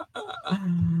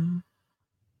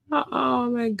oh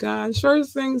my gosh.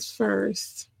 First things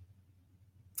first.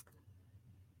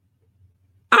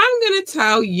 I'm going to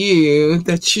tell you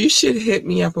that you should hit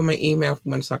me up on my email if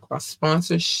you want to talk about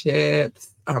sponsorships,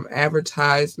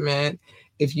 advertisement,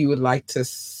 if you would like to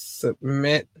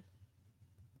submit.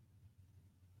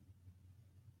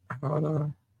 Hold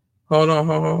on.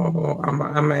 I'm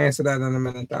going to answer that in a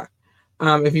minute, Doc.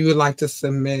 If you would like to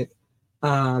submit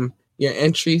your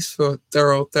entries for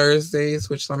Thorough Thursdays,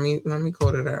 which let me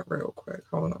go to that real quick.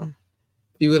 Hold on.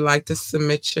 If you would like to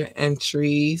submit your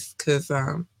entries, because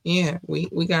yeah, we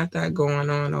got that going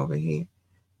on over here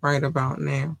right about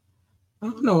now. I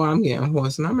don't know why I'm getting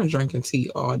hoarse, and I've been drinking tea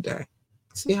all day.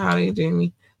 See how they do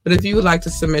me? But if you would like to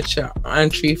submit your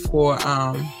entry for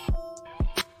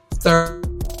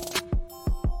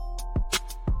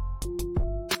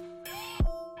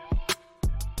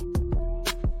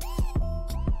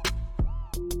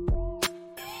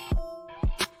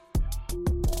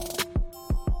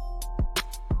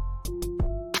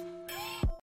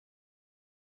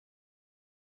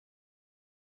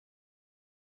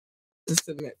to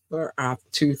submit for our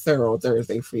 2 Thorough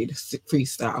Thursday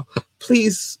freestyle,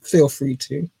 please feel free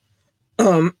to.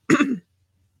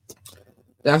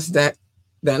 That's that.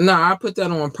 No, I put that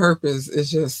on purpose.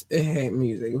 It's just it had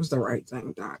music. It was the right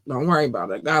thing, Doc. Don't worry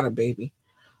about it. Got it, baby.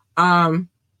 But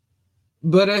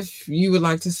if you would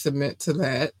like to submit to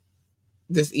that,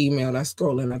 this email that's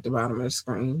scrolling at the bottom of the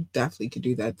screen, definitely could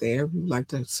do that there. If you'd like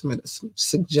to submit a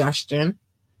suggestion.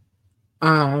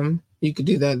 You could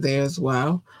do that there as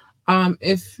well.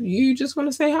 If you just want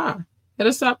to say hi, hit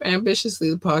us up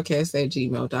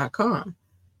ambitiouslythepodcast@gmail.com.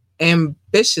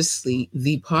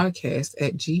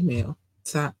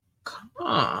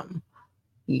 Ambitiouslythepodcast@gmail.com.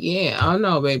 Yeah, I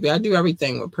know, baby. I do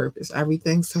everything with purpose.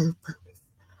 Everything serves purpose.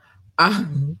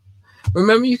 Um,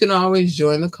 Remember, you can always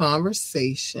join the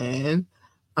conversation.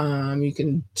 You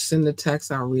can send a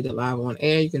text. I'll read it live on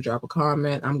air. You can drop a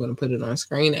comment. I'm going to put it on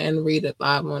screen and read it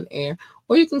live on air.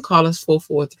 Or you can call us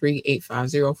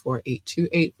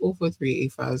 443-850-4828,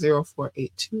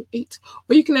 443-850-4828.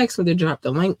 Or you can ask me to drop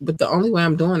the link. But the only way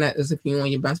I'm doing that is if you're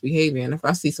on your best behavior. And if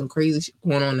I see some crazy shit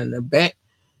going on in the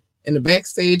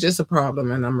backstage, it's a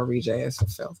problem. And I'm going to read your ass for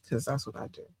filth because that's what I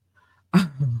do.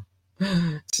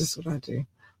 It's just what I do.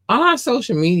 On our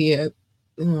social media,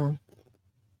 I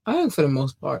think for the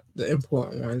most part, the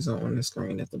important ones are on the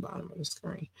screen at the bottom of the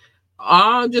screen.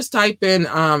 I'll just type in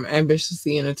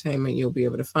Ambitiously Entertainment. You'll be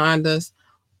able to find us.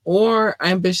 Or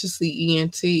Ambitiously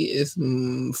ENT is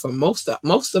for most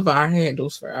of our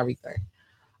handles for everything.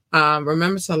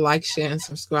 Remember to like, share, and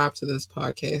subscribe to this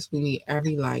podcast. We need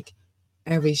every like,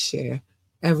 every share,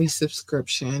 every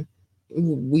subscription.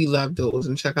 We love those.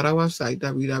 And check out our website,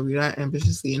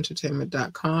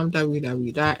 www.ambitiouslyentertainment.com,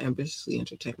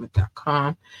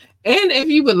 www.ambitiouslyentertainment.com. And if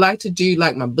you would like to do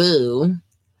like my boo,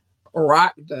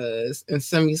 Rock does, and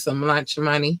send me some lunch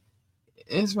money,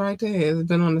 it's right there. It's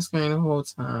been on the screen the whole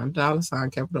time.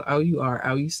 $ capital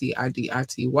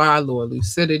LURLUCIDITY, Lord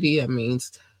Lucidity. That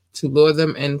means to lure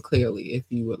them in clearly if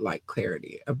you would like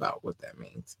clarity about what that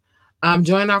means.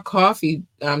 Join our coffee.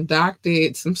 Doc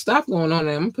did some stuff going on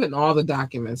there. I'm putting all the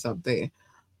documents up there.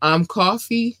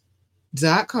 Coffee.com,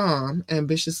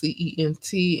 Ambitiously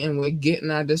ENT, and we're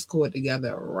getting our Discord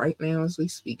together right now as we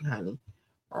speak, honey.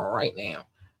 Right now.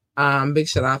 Big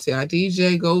shout out to our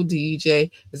DJ, Go DJ,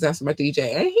 because that's my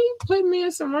DJ. And he put me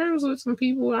in some rooms with some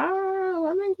people.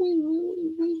 I think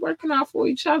we working out for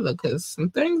each other because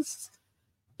some things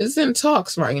is in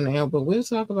talks right now, but we'll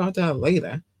talk about that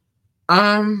later.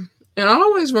 And I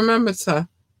always remember to,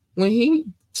 when he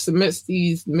submits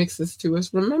these mixes to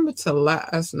us, remember to let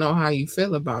us know how you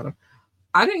feel about them.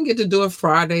 I didn't get to do it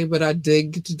Friday, but I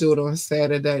did get to do it on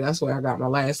Saturday. That's where I got my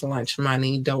last lunch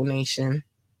money donation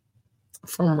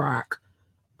from Rock.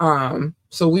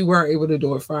 So we were able to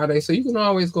do it Friday. So you can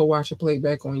always go watch a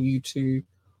playback on YouTube,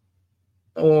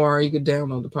 or you could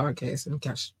download the podcast and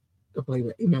catch the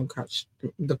playback, catch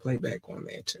the playback on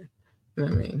there too. You know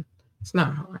what I mean? It's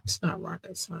not hard. It's not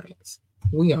rocket science.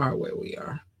 We are where we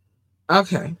are.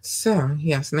 Okay, so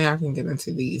yes, now I can get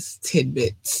into these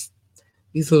tidbits.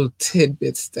 These little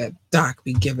tidbits that Doc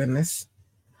be giving us.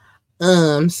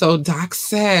 So Doc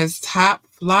says, top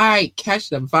flight, catch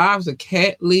the vibes of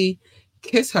Cat Lee,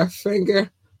 kiss her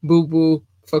finger, boo boo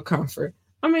for comfort.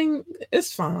 I mean,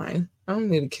 it's fine. I don't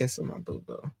need a kiss on my boo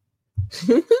boo.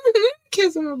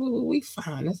 Kiss on my boo boo, we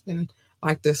fine. It's been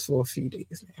like this for a few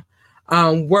days now.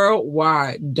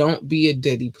 Worldwide, don't be a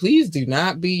Diddy. Please do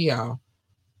not be y'all.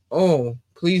 Oh,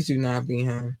 please do not be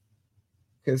him.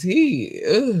 Because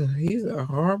he's a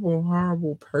horrible,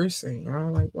 horrible person.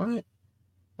 Like, what?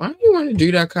 Why do you want to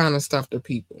do that kind of stuff to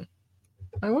people?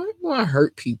 Like, why do you want to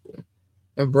hurt people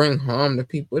and bring harm to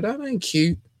people? That ain't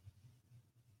cute.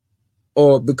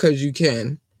 Or because you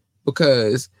can.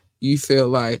 Because you feel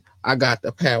like I got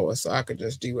the power, so I could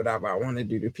just do whatever I want to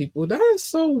do to people. That is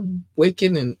so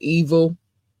wicked and evil.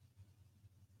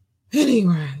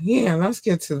 Anyway, yeah, let's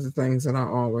get to the things that I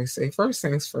always say. First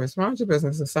things first, mind your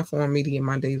business and stuff on Media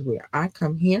Mondays, where I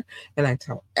come here and I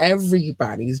tell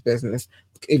everybody's business.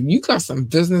 If you got some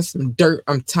business, some dirt,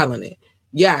 I'm telling it.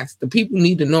 Yes, the people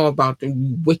need to know about the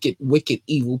wicked, wicked,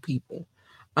 evil people.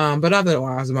 But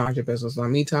otherwise, mind your business. Let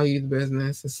me tell you the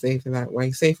business. It's safer that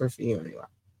way. Safer for you anyway.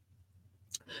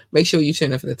 Make sure you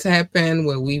tune in for the tap in,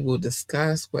 where we will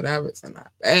discuss whatever's in our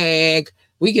bag.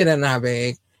 We get in our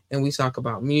bag and we talk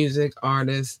about music,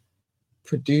 artists,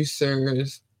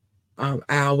 producers,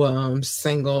 albums,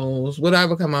 singles,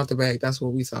 whatever come out the bag. That's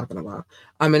what we talking about.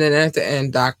 And then at the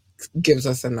end, Doc gives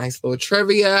us a nice little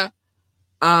trivia.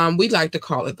 We like to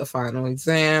call it the final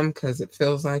exam because it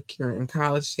feels like you're in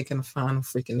college taking a final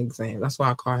freaking exam. That's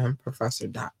why I call him Professor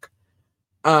Doc.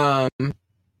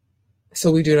 So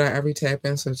we do that every tap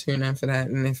in, so tune in for that.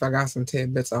 And if I got some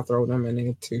tidbits, I'll throw them in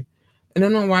there too. And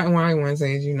then on White and Wine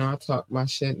Wednesdays, I talk my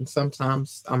shit, and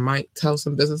sometimes I might tell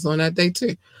some business on that day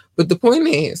too. But the point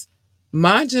is,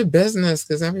 mind your business,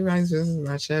 because everybody's business is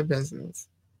not your business.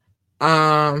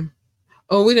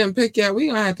 We didn't pick yet. We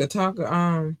gonna have to talk.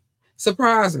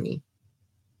 Surprise me,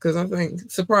 because I think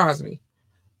surprise me.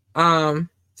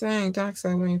 Dang, Doc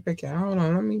said we ain't pick yet. Hold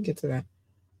on, let me get to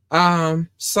that.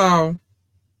 So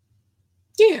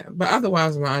Yeah, but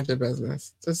otherwise, mind your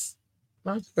business. Just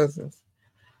mind your business.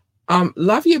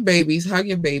 Love your babies, hug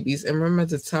your babies, and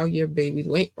remember to tell your babies.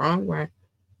 Wait, wrong way.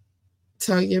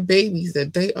 Tell your babies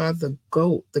that they are the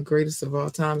GOAT, the greatest of all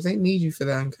times. They need you for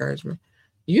that encouragement.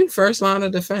 You first line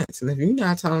of defense, and if you're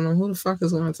not telling them, who the fuck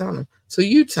is going to tell them? So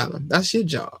you tell them. That's your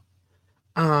job.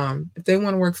 If they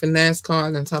want to work for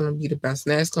NASCAR, then tell them to be the best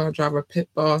NASCAR driver, pit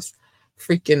boss,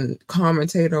 freaking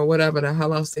commentator, or whatever the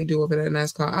hell else they do over there at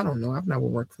NASCAR. I don't know. I've never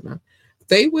worked for them. If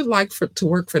they would like to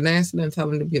work for NASA, then tell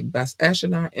them to be the best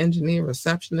astronaut, engineer,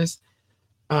 receptionist,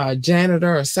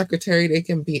 janitor, or secretary. They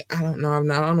can be. I don't know. I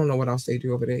don't know what else they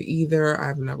do over there either.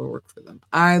 I've never worked for them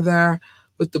either.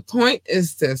 But the point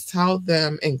is this: tell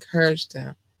them, encourage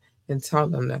them, and tell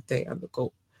them that they are the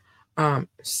GOAT.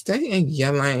 Stay in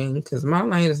your lane because my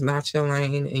lane is not your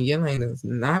lane, and your lane is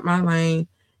not my lane.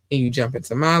 And you jump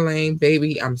into my lane,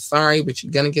 baby. I'm sorry, but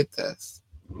you're gonna get this.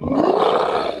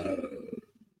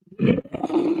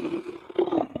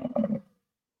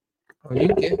 Oh, you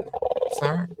get it.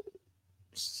 Sorry.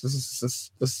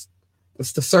 It's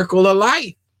the circle of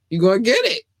life. You're gonna get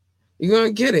it. You're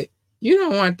gonna get it. You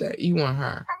don't want that. You want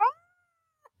her.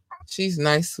 She's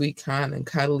nice, sweet, kind, and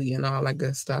cuddly, and all that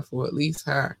good stuff. Or at least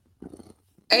her.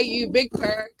 Hey, you big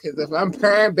purr. Because if I'm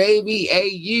purring baby, hey,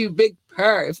 you big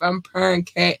purr. If I'm purring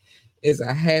cat, is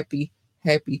a happy,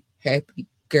 happy, happy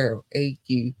girl. Hey,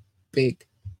 you big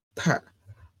purr.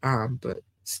 But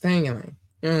stay in your lane.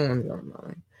 You don't want to go in my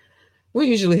lane. What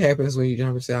usually happens when you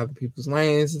jump into other people's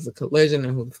lanes is a collision,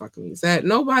 and who the fuck is that?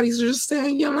 Nobody's just stay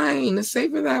in your lane. It's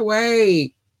safer that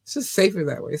way. It's just safer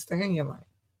that way. Stay in your lane.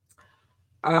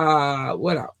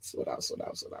 What else? What else? What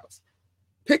else? What else?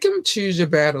 Pick and choose your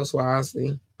battles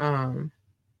wisely. You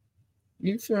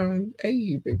feel hey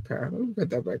you big purr. Let me put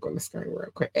that back on the screen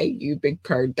real quick. Hey you big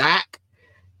purr, Doc.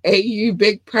 Hey you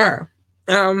big purr.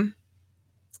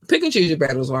 Pick and choose your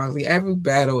battles wisely. Every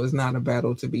battle is not a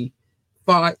battle to be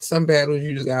fought. Some battles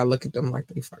you just gotta look at them like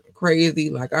they fucking crazy.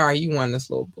 Like, all right, you won this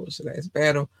little bullshit ass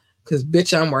battle. Cause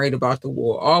bitch, I'm worried about the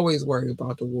war. Always worry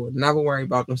about the war. Never worry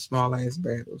about them small ass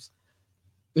battles.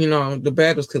 You know, the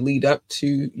battles could lead up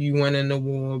to you winning the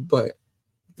war, but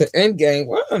the end game,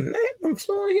 well, I'm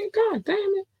flying here, god damn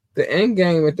it. The end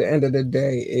game at the end of the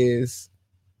day is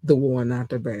the war, not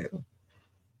the battle.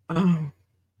 And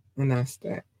that's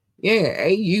that. Yeah,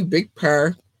 hey, you big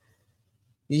purr.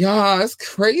 Y'all, it's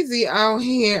crazy out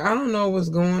here. I don't know what's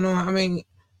going on. I mean,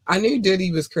 I knew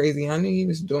Diddy was crazy. I knew he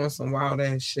was doing some wild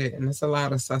ass shit, and it's a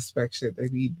lot of suspect shit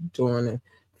that he doing. And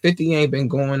 50 ain't been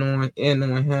going in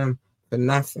on him for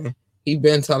nothing. He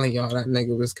been telling y'all that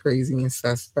nigga was crazy and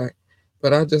suspect.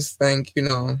 But I just think, you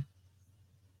know,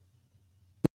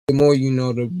 the more you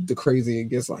know, the crazier it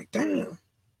gets. Like, damn,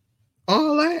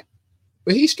 all that.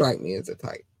 But he strike me as a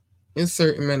type. There's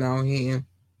certain men out here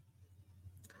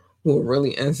who are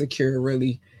really insecure,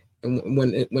 really, and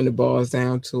when it boils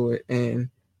down to it, and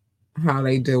how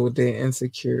they deal with their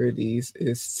insecurities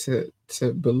is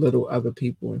to belittle other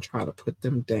people and try to put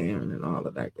them down and all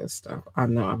of that good stuff. I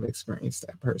know I've experienced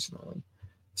that personally.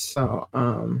 So,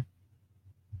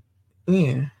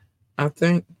 yeah, I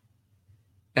think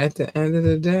at the end of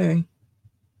the day,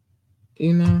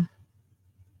 you know,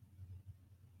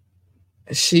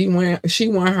 she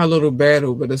won her little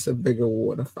battle, but it's a bigger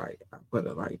war to fight. I put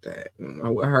it like that.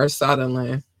 With her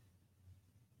Sutherland,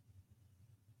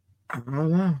 I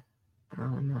don't know. I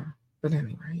don't know. But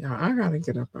anyway, y'all, I gotta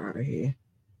get up out of here.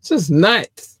 It's just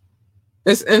nuts.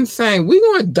 It's insane. We're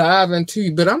gonna dive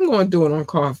into, but I'm gonna do it on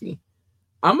coffee.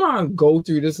 I'm gonna go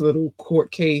through this little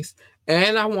court case,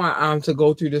 and I want to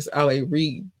go through this LA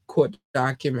Reid court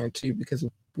document too, because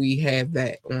we have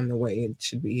that on the way. It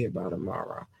should be here by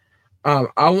tomorrow.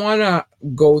 I want to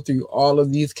go through all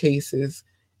of these cases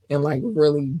and like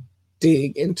really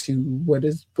dig into what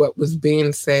was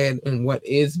being said and what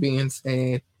is being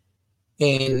said,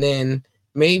 and then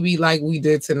maybe like we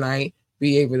did tonight,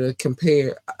 be able to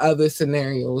compare other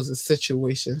scenarios and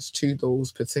situations to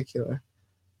those particular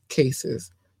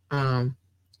cases. Yeah,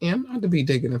 I'm about to be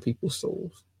digging in people's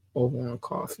souls over on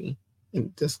coffee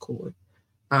and Discord.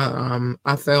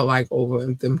 I felt like over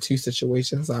them two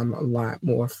situations, I'm a lot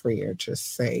more freer to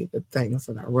say the things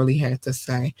that I really had to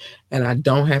say, and I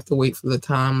don't have to wait for the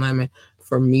time limit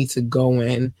for me to go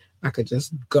in. I could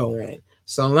just go in.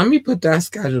 So let me put that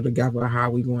schedule together. How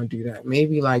we going to do that?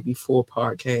 Maybe like before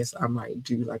podcast, I might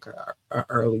do like a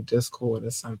early Discord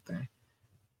or something,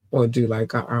 or do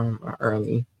like a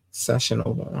early session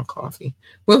over on coffee.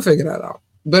 We'll figure that out.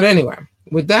 But anyway,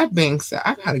 with that being said,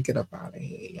 I gotta get up out of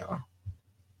here, y'all.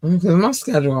 Because my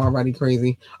schedule already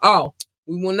crazy. Oh,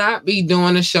 We will not be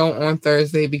doing a show on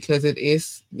Thursday because it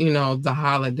is, the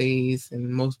holidays and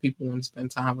most people want to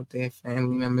spend time with their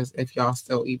family members. If y'all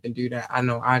still even do that, I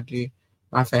know I do.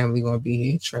 My family gonna be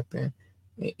here tripping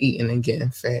and eating and getting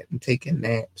fat and taking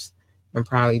naps and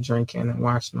probably drinking and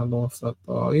watching a little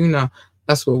football.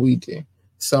 That's what we do.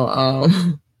 So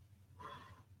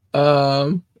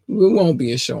we won't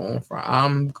be a show on Friday.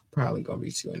 I'm probably gonna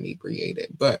be too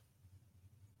inebriated, but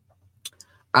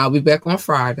I'll be back on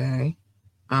Friday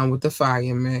with the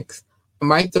fire mix. I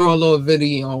might throw a little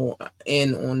video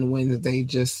in on Wednesday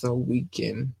just so we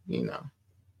can,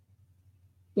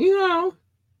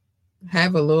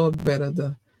 have a little bit of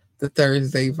the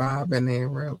Thursday vibe in there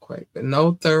real quick. But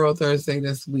no thorough Thursday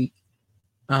this week.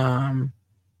 Only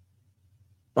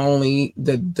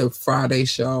the Friday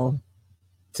show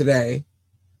today,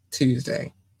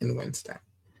 Tuesday, and Wednesday.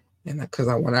 And because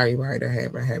I want everybody to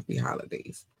have a happy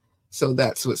holidays. So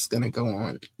that's what's going to go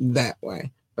on that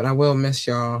way. But I will miss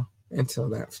y'all until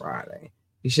that Friday.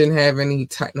 You shouldn't have any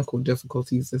technical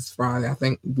difficulties this Friday. I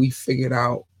think we figured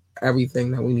out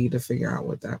everything that we need to figure out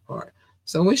with that part.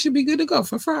 So we should be good to go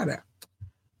for Friday.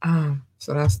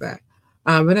 So that's that.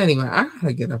 But anyway, I got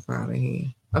to get up out of here.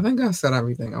 I think I said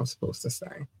everything I was supposed to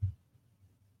say.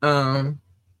 Oh,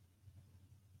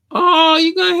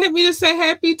 you're going to hit me to say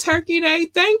Happy Turkey Day?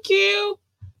 Thank you.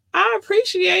 I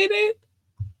appreciate it.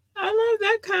 I love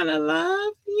that kind of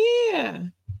love. Yeah.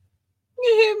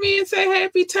 You hit me and say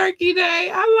Happy Turkey Day.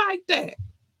 I like that.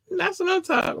 That's what I'm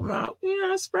talking about.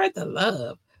 Spread the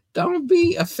love. Don't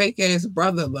be a fake ass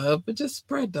brother love, but just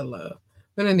spread the love.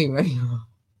 But anyway,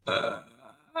 I'm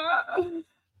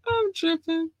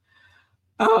tripping.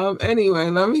 Anyway,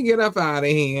 let me get up out of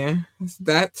here. It's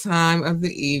that time of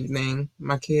the evening.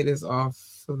 My kid is off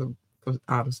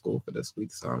out of school for this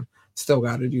week, so I'm still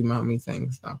got to do mommy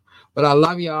things though. But I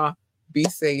love y'all. Be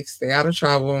safe. Stay out of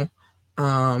trouble.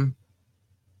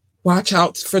 Watch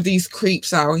out for these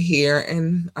creeps out here,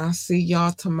 and I'll see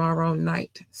y'all tomorrow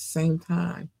night, same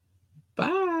time.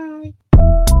 Bye.